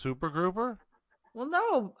be the super grouper? Well,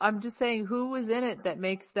 no, I'm just saying who was in it that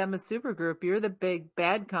makes them a supergroup. You're the big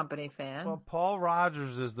Bad Company fan. Well, Paul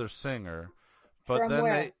Rogers is their singer, but From then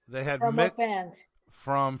where? they had From Mick what band?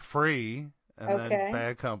 from Free and Okay. then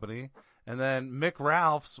Bad Company, and then Mick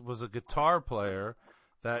Ralphs was a guitar player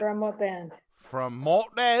From what band? from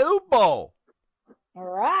Monte Ubo. All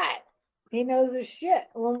right. He knows his shit.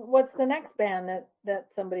 Well, what's the next band that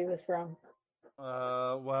somebody was from?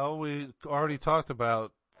 Well, we already talked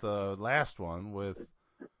about the last one with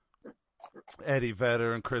Eddie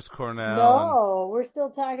Vedder and Chris Cornell. No, we're still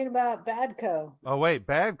talking about Badco. Oh wait,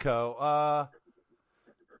 Badco.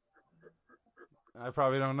 I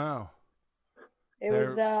probably don't know. It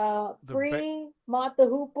They're- was the Free, Mott the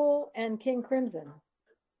Hoople, and King Crimson.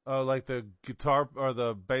 Oh, like the guitar or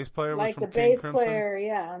the bass player was Like from the King bass Crimson? player,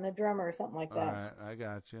 yeah, and the drummer or something like All that. right, I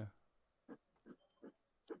got you.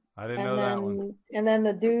 I didn't And know that then, one. and then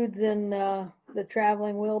the dudes in the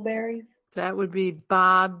Traveling Wilburys. That would be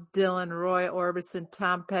Bob Dylan, Roy Orbison,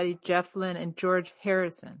 Tom Petty, Jeff Lynne, and George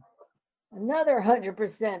Harrison. Another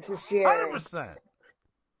 100% for Sherry. 100%.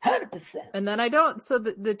 100%. And then so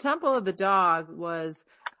the Temple of the Dog was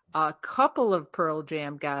a couple of Pearl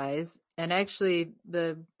Jam guys, and actually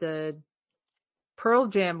the Pearl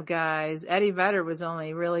Jam guys, Eddie Vedder was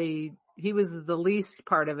he was the least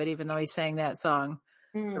part of it, even though he sang that song.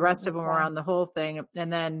 The rest of them were on the whole thing.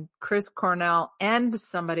 And then Chris Cornell and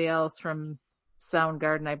somebody else from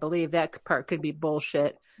Soundgarden, I believe. That part could be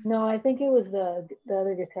bullshit. No, I think it was the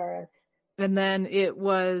other guitarist. And then it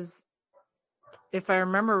was, if I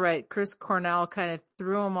remember right, Chris Cornell kind of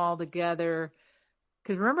threw them all together.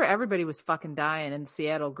 Because remember, everybody was fucking dying in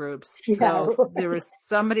Seattle groups. Yeah, So right. there was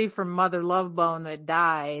somebody from Mother Love Bone that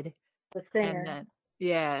died. The singer. And then,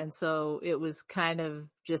 yeah, and so it was kind of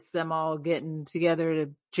just them all getting together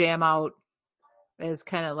to jam out as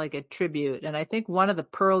kind of like a tribute. And I think one of the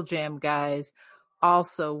Pearl Jam guys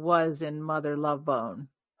also was in Mother Love Bone.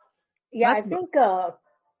 Yeah, That's-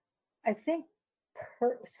 I think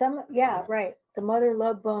yeah, right. The Mother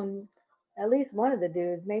Love Bone, at least one of the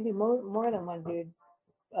dudes, maybe more than one dude,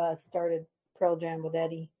 started Pearl Jam with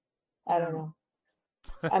Eddie. I don't know.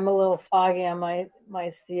 I'm a little foggy on my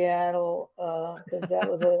Seattle, because that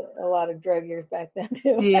was a lot of drug years back then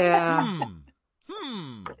too. Yeah.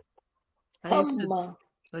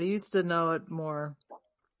 I used to know it more.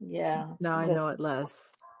 Yeah. Now I know it less.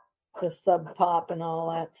 The Sub Pop and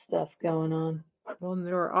all that stuff going on. Well,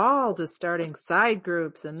 they were all just starting side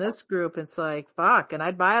groups, and this group, it's like, fuck, and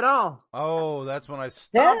I'd buy it all. Oh, that's when I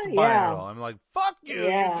stopped buying yeah. it all. I'm like, fuck you.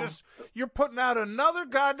 Yeah. You're putting out another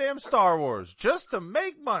goddamn Star Wars just to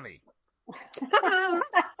make money.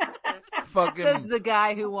 Fucking. Says the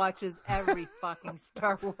guy who watches every fucking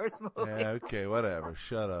Star Wars movie. Yeah, okay, whatever.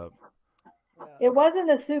 Shut up. It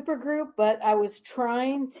wasn't a super group, but I was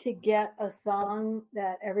trying to get a song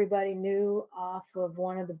that everybody knew off of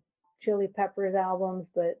one of the Chili Peppers albums,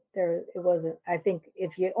 but it wasn't. I think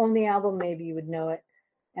if you own the album, maybe you would know it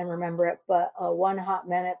and remember it. But One Hot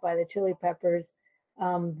Minute by the Chili Peppers,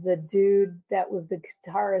 the dude that was the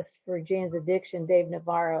guitarist for Jane's Addiction, Dave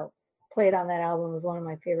Navarro, played on that album. It was one of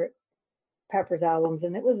my favorite Peppers albums,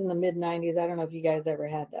 and it was in the mid-'90s. I don't know if you guys ever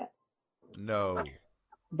had that. No.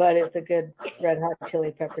 But it's a good Red Hot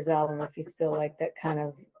Chili Peppers album if you still like that kind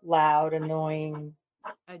of loud, annoying,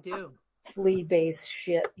 I do. flea bass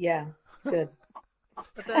shit. Yeah, good.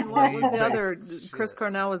 But then what was the Flea-based other? shit. Chris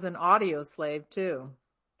Cornell was an Audio Slave too.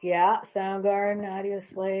 Yeah, Soundgarden, Audio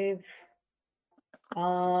Slave,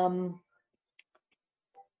 Temple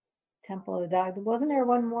of the Dog. Wasn't there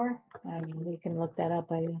one more? We can look that up.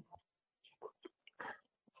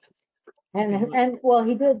 And well,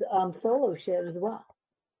 he did solo shit as well.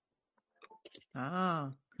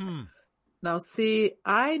 Ah. Hmm. Now, see,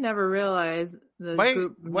 I never realized the Wait,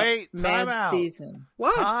 group time Mad out. Season.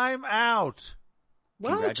 What? Time out.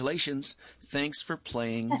 What? Congratulations. Thanks for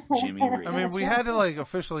playing Jimmy Reed. I mean, we had to like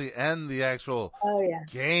officially end the actual Oh yeah.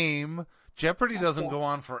 game. Jeopardy doesn't go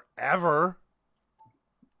on forever.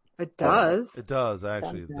 It does. It does,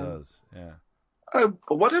 actually. It Sometimes. does. Yeah.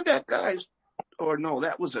 What did that guy's? Or no,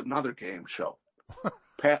 that was another game show.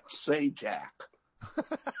 Pat Sajak.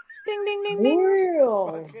 Ding, ding, ding, ding.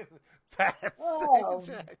 Real. Pat Oh.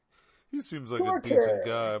 Sajak. He seems like a Torture. decent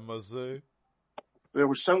guy, I must say. There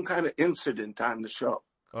was some kind of incident on the show.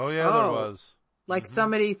 Oh, yeah, there Oh. was. Like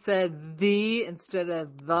somebody said the instead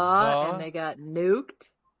of the, and they got nuked.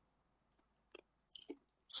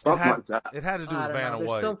 Something like that. It had to do I with don't Vanna know. They're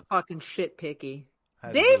White. so fucking shit picky.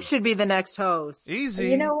 Had to Dave do- should be the next host. Easy.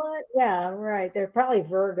 You know what? Yeah, right. They're probably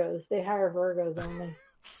Virgos. They hire Virgos only.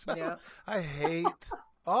 Yeah. I hate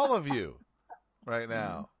all of you right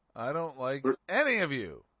now. I don't like any of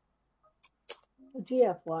you.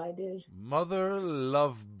 GFY, dude. Mother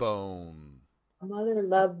Love Bone. Mother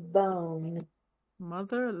love bone.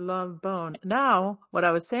 Mother Love Bone. Now, what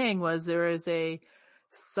I was saying was there is a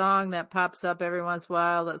song that pops up every once in a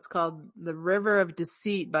while that's called The River of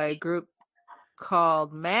Deceit by a group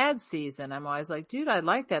called Mad Season. I'm always like, dude, I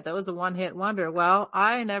like that. That was a one-hit wonder. Well,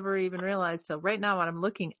 I never even realized till right now when I'm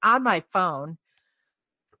looking on my phone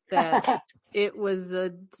that it was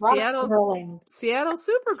a Rock Seattle swirling.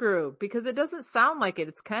 supergroup because it doesn't sound like it.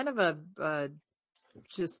 It's kind of a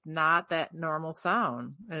just not that normal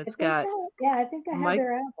sound. And it's got I think I have Mike-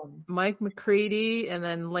 their album. Mike McCready and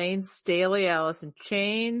then Lane Staley, Alice in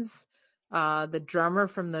Chains, the drummer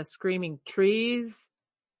from the Screaming Trees.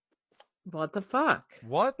 What the fuck?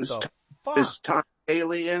 What Is the fuck? Is Tom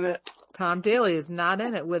Daly in it? Tom Daly is not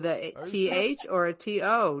in it with a Are you TH or a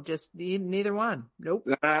TO. Just neither one. Nope.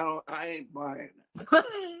 No, I ain't buying it.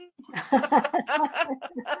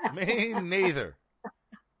 Me neither.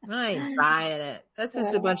 I ain't buying it. That's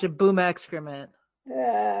just a bunch of boom excrement.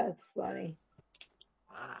 Yeah, it's funny.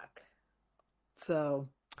 Fuck. So,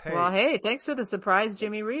 Hey, well, hey, thanks for the surprise,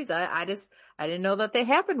 Jimmy Reeves. I didn't know that they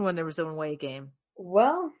happened when there was an away game.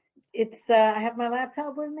 Well, it's I have my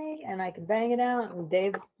laptop with me and I can bang it out. And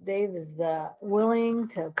Dave is willing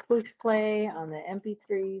to push play on the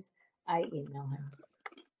MP3s. I email him.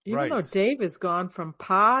 Even Right. though Dave has gone from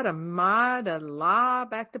pa to ma to la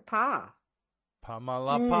back to pa.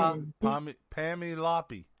 Pamalapa, Pammy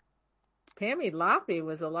Loppy. Pammy Loppy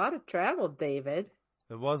was a lot of travel, David.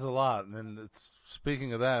 It was a lot. And then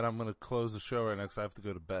speaking of that, I'm going to close the show right now because I have to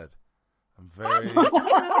go to bed. I'm very...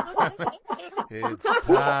 It's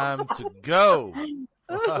time to go.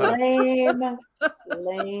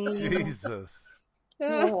 Lame. Jesus.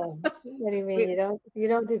 Oh, what do you mean? You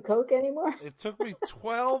don't do coke anymore? It took me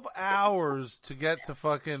 12 hours to get to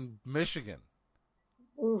fucking Michigan.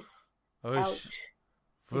 Oof. Oosh.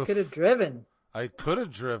 You could have driven. I could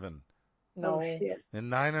have driven No. Oh shit. in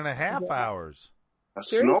 9.5 hours. A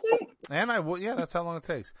snow? Seriously? And I would, yeah, that's how long it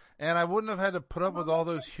takes. And I wouldn't have had to put up with all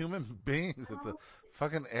those human beings at the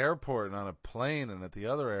fucking airport and on a plane and at the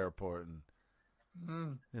other airport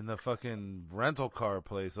and in the fucking rental car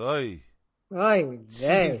place. Oy. Oy,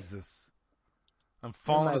 vey. Jesus. I'm And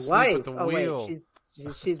falling my asleep wife. at the Oh wheel.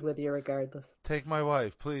 wait, she's with you regardless. Take my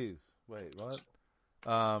wife, please. Wait, what?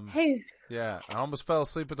 Hey. Yeah, I almost fell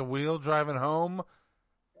asleep at the wheel driving home.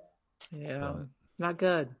 Yeah. Not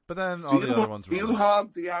good. But then all the other ones were Do you good.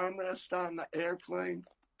 hog the armrest on the airplane?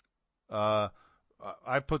 I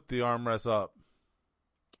put the armrest up.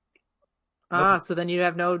 So then you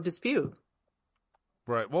have no dispute.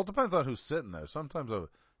 Right. Well, it depends on who's sitting there. Sometimes a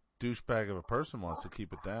douchebag of a person wants to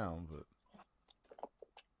keep it down, but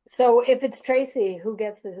So if it's Tracy, who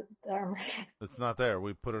gets the armrest? it's not there.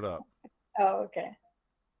 We put it up. Oh, okay.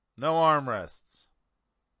 No armrests.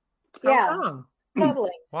 How Yeah, come?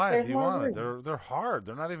 cuddling. Why There's do you more want it? room. They're hard.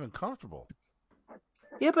 They're not even comfortable.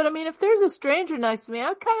 Yeah, but I mean, if there's a stranger next to me, I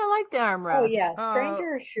kind of like the armrest. Oh yeah,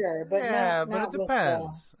 stranger, sure, but yeah, not, but not it with,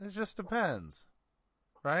 depends. It just depends,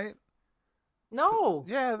 right? No.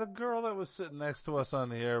 Yeah, the girl that was sitting next to us on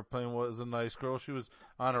the airplane was a nice girl. She was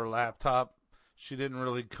on her laptop. She didn't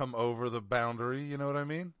really come over the boundary, you know what I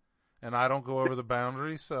mean? And I don't go over the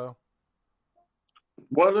boundary, so.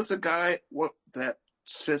 What if the guy that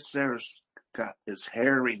sits there is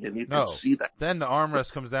hairy and you No. can see that? Then the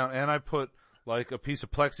armrest comes down, and I put like a piece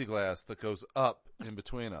of plexiglass that goes up in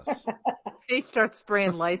between us. He starts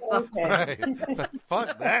spraying Lysol. Okay. Right? It's like,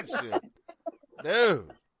 fuck that shit.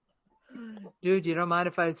 Dude. Dude, you don't mind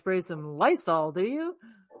if I spray some Lysol, do you?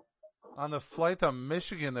 On the flight to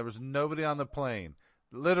Michigan, there was nobody on the plane.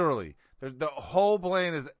 Literally. The whole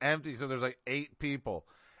plane is empty, so there's like 8 people.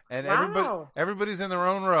 And Wow. everybody's in their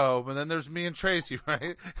own row, and then there's me and Tracy,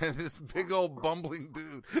 right? And this big old bumbling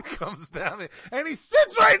dude comes down and he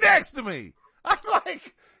sits right next to me. I'm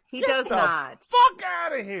like, He get does the not. fuck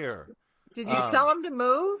out of here. Did you tell him to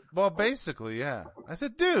move? Well, basically, yeah. I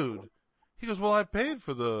said, dude. He goes, well, I paid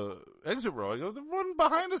for the exit row. I go, the one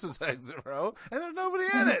behind us is exit row, and there's nobody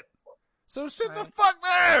in it. So sit the fuck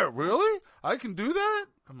there. Really? I can do that?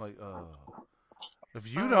 I'm like, if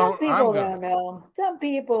you Some don't, people I'm don't going to. know. Some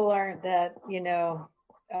people aren't that,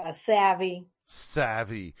 savvy.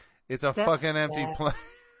 Savvy. It's a That- fucking empty Yeah. plane.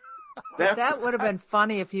 That would have been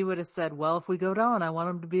funny if he would have said, well, if we go down, I want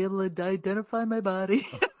him to be able to identify my body.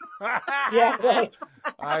 Yeah, right.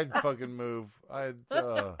 I'd fucking move.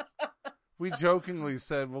 We jokingly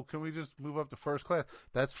said, well, can we just move up to first class?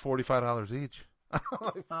 That's $45 each. I'm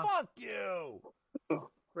like, fuck you.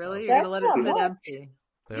 Really? You're going to let That's it not sit much. empty?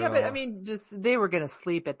 They're Yeah, but I all- mean, they were going to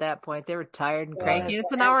sleep at that point. They were tired and Yeah, cranky. it's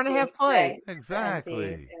It's an hour and a half flight. Right.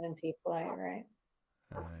 Exactly. Empty flight, right?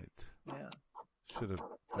 Right. Yeah. Should have.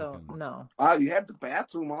 So, no. You had the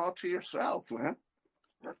bathroom all to yourself, man.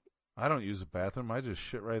 I don't use the bathroom. I just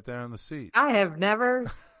shit right there in the seat. I have never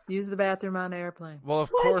used the bathroom on an airplane. Well,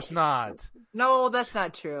 of course not. No, that's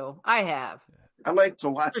not true. I have. I like to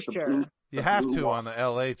watch For the sure. blue. You have blue to wall. on the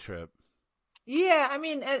LA trip. Yeah, I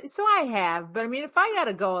mean, so I have, but I mean, if I got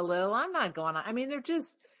to go a little, I'm not going on. I mean,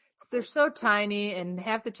 they're so tiny, and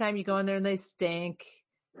half the time you go in there and they stink.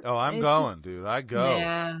 Oh, I'm It's going, dude. I go.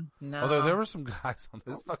 Yeah, no. Although there were some guys on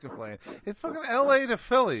this fucking plane. It's fucking LA to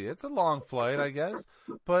Philly. It's a long flight, I guess.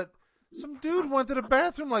 But some dude went to the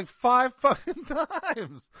bathroom like 5 fucking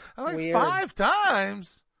times. I'm like, Weird. 5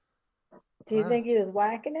 times? Do you think he was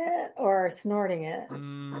whacking it or snorting it?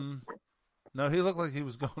 No, he looked like he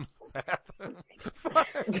was going to the bathroom.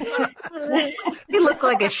 5 times. He looked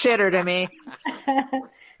like a shitter to me.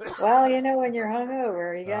 Well, when you're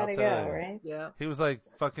hungover, you I'll gotta tell go, you. right? Yeah. He was like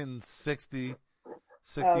fucking 60,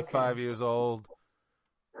 65 years old.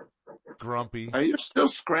 Grumpy. Are you still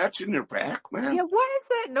scratching your back, man? Yeah, what is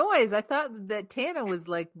that noise? I thought that Tana was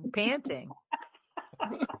like panting.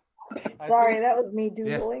 Sorry, that was me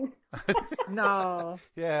doodling. No.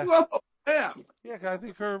 Yeah. Oh, man. Yeah, I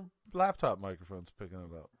think her laptop microphone's picking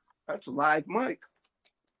it up. That's a live mic.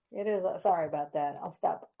 It is. Sorry about that. I'll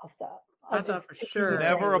stop. I I'll thought just for keep sure. you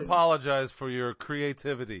Never saying. apologize for your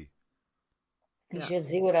creativity. You should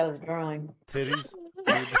see what I was drawing. Titties.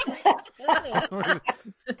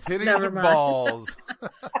 Titties Never or mind. balls?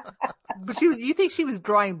 But you think she was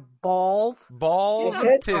drawing balls? Balls It or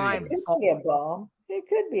could titties? It could be a ball. It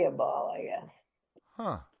could be a ball, I guess.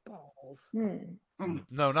 Huh. Balls.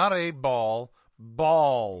 No, not a ball.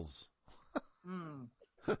 Balls.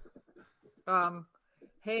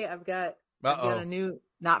 Hey, I've got a new,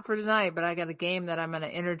 not for tonight, but I got a game that I'm going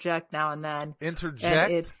to interject now and then.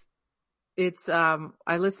 Interject? And it's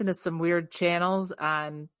I listen to some weird channels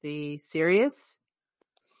on the Sirius,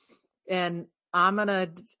 and I'm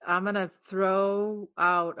gonna throw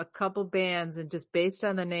out a couple bands, and just based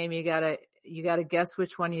on the name, you gotta guess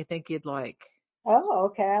which one you think you'd like. Oh,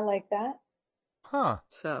 okay. I like that. Huh.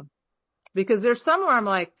 So, because there's some where I'm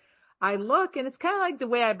like, I look, and it's kind of like the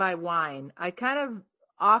way I buy wine. I kind of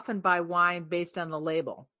often buy wine based on the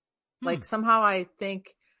label. Like somehow I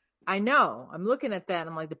think, I know, I'm looking at that, and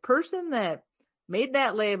I'm like, the person that made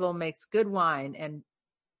that label makes good wine, and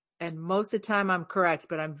most of the time I'm correct,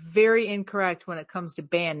 but I'm very incorrect when it comes to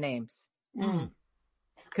band names.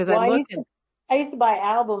 Because Well, I look at, I used to buy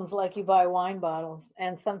albums like you buy wine bottles,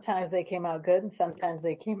 and sometimes they came out good, and sometimes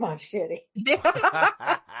they came out shitty.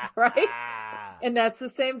 right? And that's the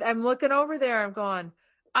same. I'm looking over there. I'm going,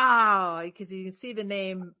 because you can see the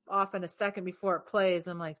name often a second before it plays.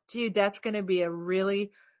 I'm like, dude, that's going to be a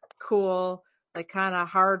really cool, like kind of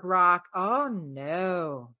hard rock. Oh,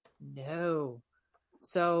 no.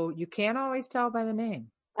 So you can't always tell by the name.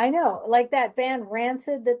 I know, like that band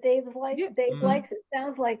Rancid that Dave likes. Yeah. Dave likes. It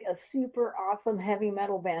sounds like a super awesome heavy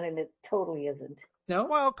metal band, and it totally isn't. No?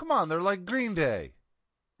 Well, come on. They're like Green Day.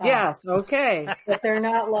 Yes. Okay. But they're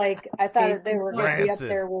not like, I thought Case they were in going to be up Rancid.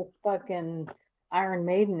 there with fucking Iron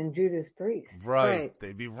Maiden and Judas Priest. Right.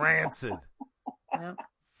 They'd be rancid. Nope. Nope.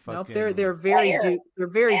 Fucking They're very Fire. they're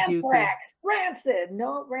very dupey. Anthrax, Rancid.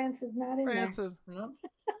 No, Rancid's not in rancid. Nope.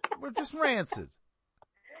 We're just rancid.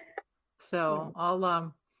 So I'll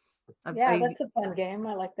there. Yeah, that's a fun game.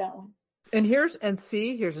 I like that one. And here's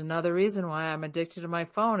another reason why I'm addicted to my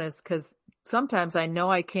phone is because sometimes I know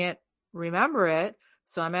I can't remember it.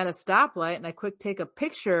 So I'm at a stoplight and I quick take a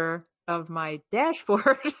picture of my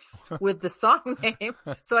dashboard with the song name.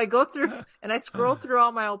 So I go through and I scroll through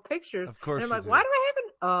all my old pictures. Of course And I'm you like, do. why do I have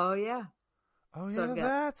oh yeah. Oh, So yeah, I've got-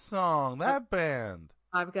 that song, that band.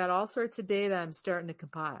 I've got all sorts of data I'm starting to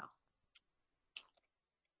compile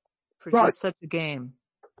for Right. just such a game.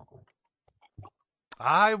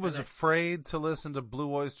 I was afraid to listen to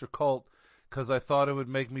Blue Oyster Cult because I thought it would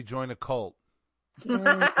make me join a cult.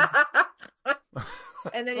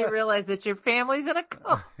 And then you realize that your family's in a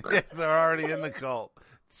cult. If they're already in the cult.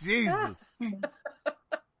 Jesus.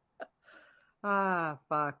 Ah,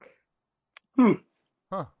 fuck.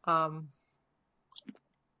 Huh.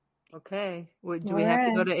 Okay. Do we All have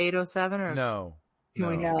to go right. to 807 or No. can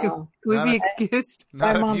we, No. can we Not be if- excused? My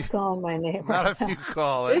Not if mom's you, calling my name. not right if you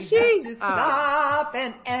call Is it. she? To stop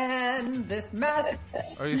and end this mess.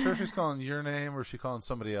 Are you sure she's calling your name or is she calling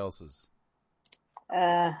somebody else's?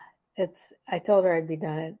 now. I told her I'd be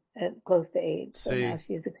done at close to 8, so See? now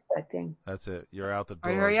she's expecting. That's it. You're out the All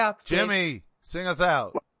door. right, hurry up, Jake. Jimmy, sing us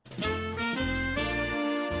out.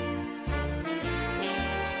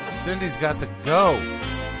 Cindy's got to go.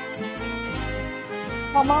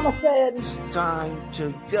 My mama said, It's time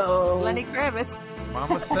to go. Lenny Kravitz.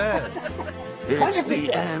 Mama said. It's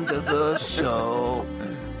the end of the show.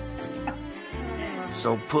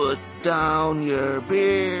 So put down your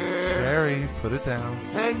beer Sherry, put it down.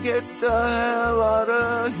 and get the hell out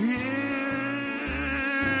of here.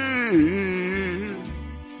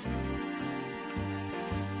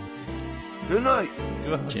 Good night.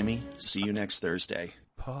 Good. Jimmy, see you next Thursday.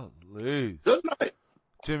 Police. Good night.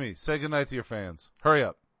 Jimmy, say goodnight to your fans. Hurry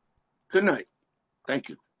up. Good night. Thank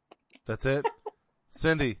you. That's it.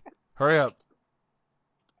 Cindy, hurry up.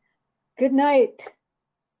 good night.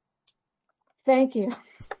 Thank you.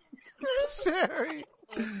 Sherry.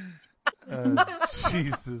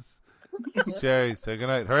 Jesus. Sherry, say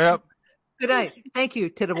goodnight. Hurry up. Good night. Thank you,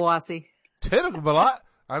 Tittabawassee.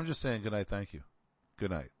 I'm just saying goodnight. Thank you.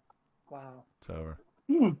 Good night. Wow. It's over.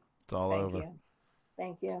 Hmm. It's all Thank over. you.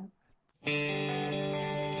 Thank you.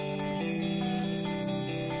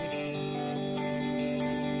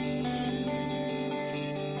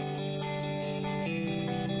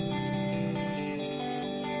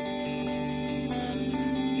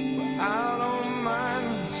 I don't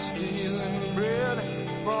mind stealing bread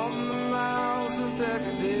from the mouths of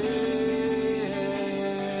decadence,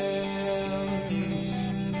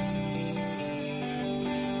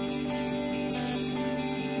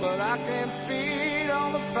 but I can't feed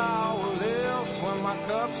on the powerless when my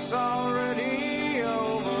cup's already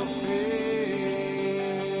overfilled.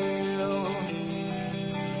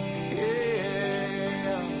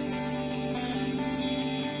 Yeah.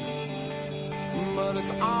 But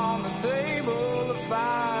it's on the table, the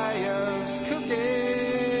fire's cooking,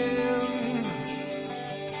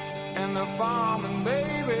 and the farming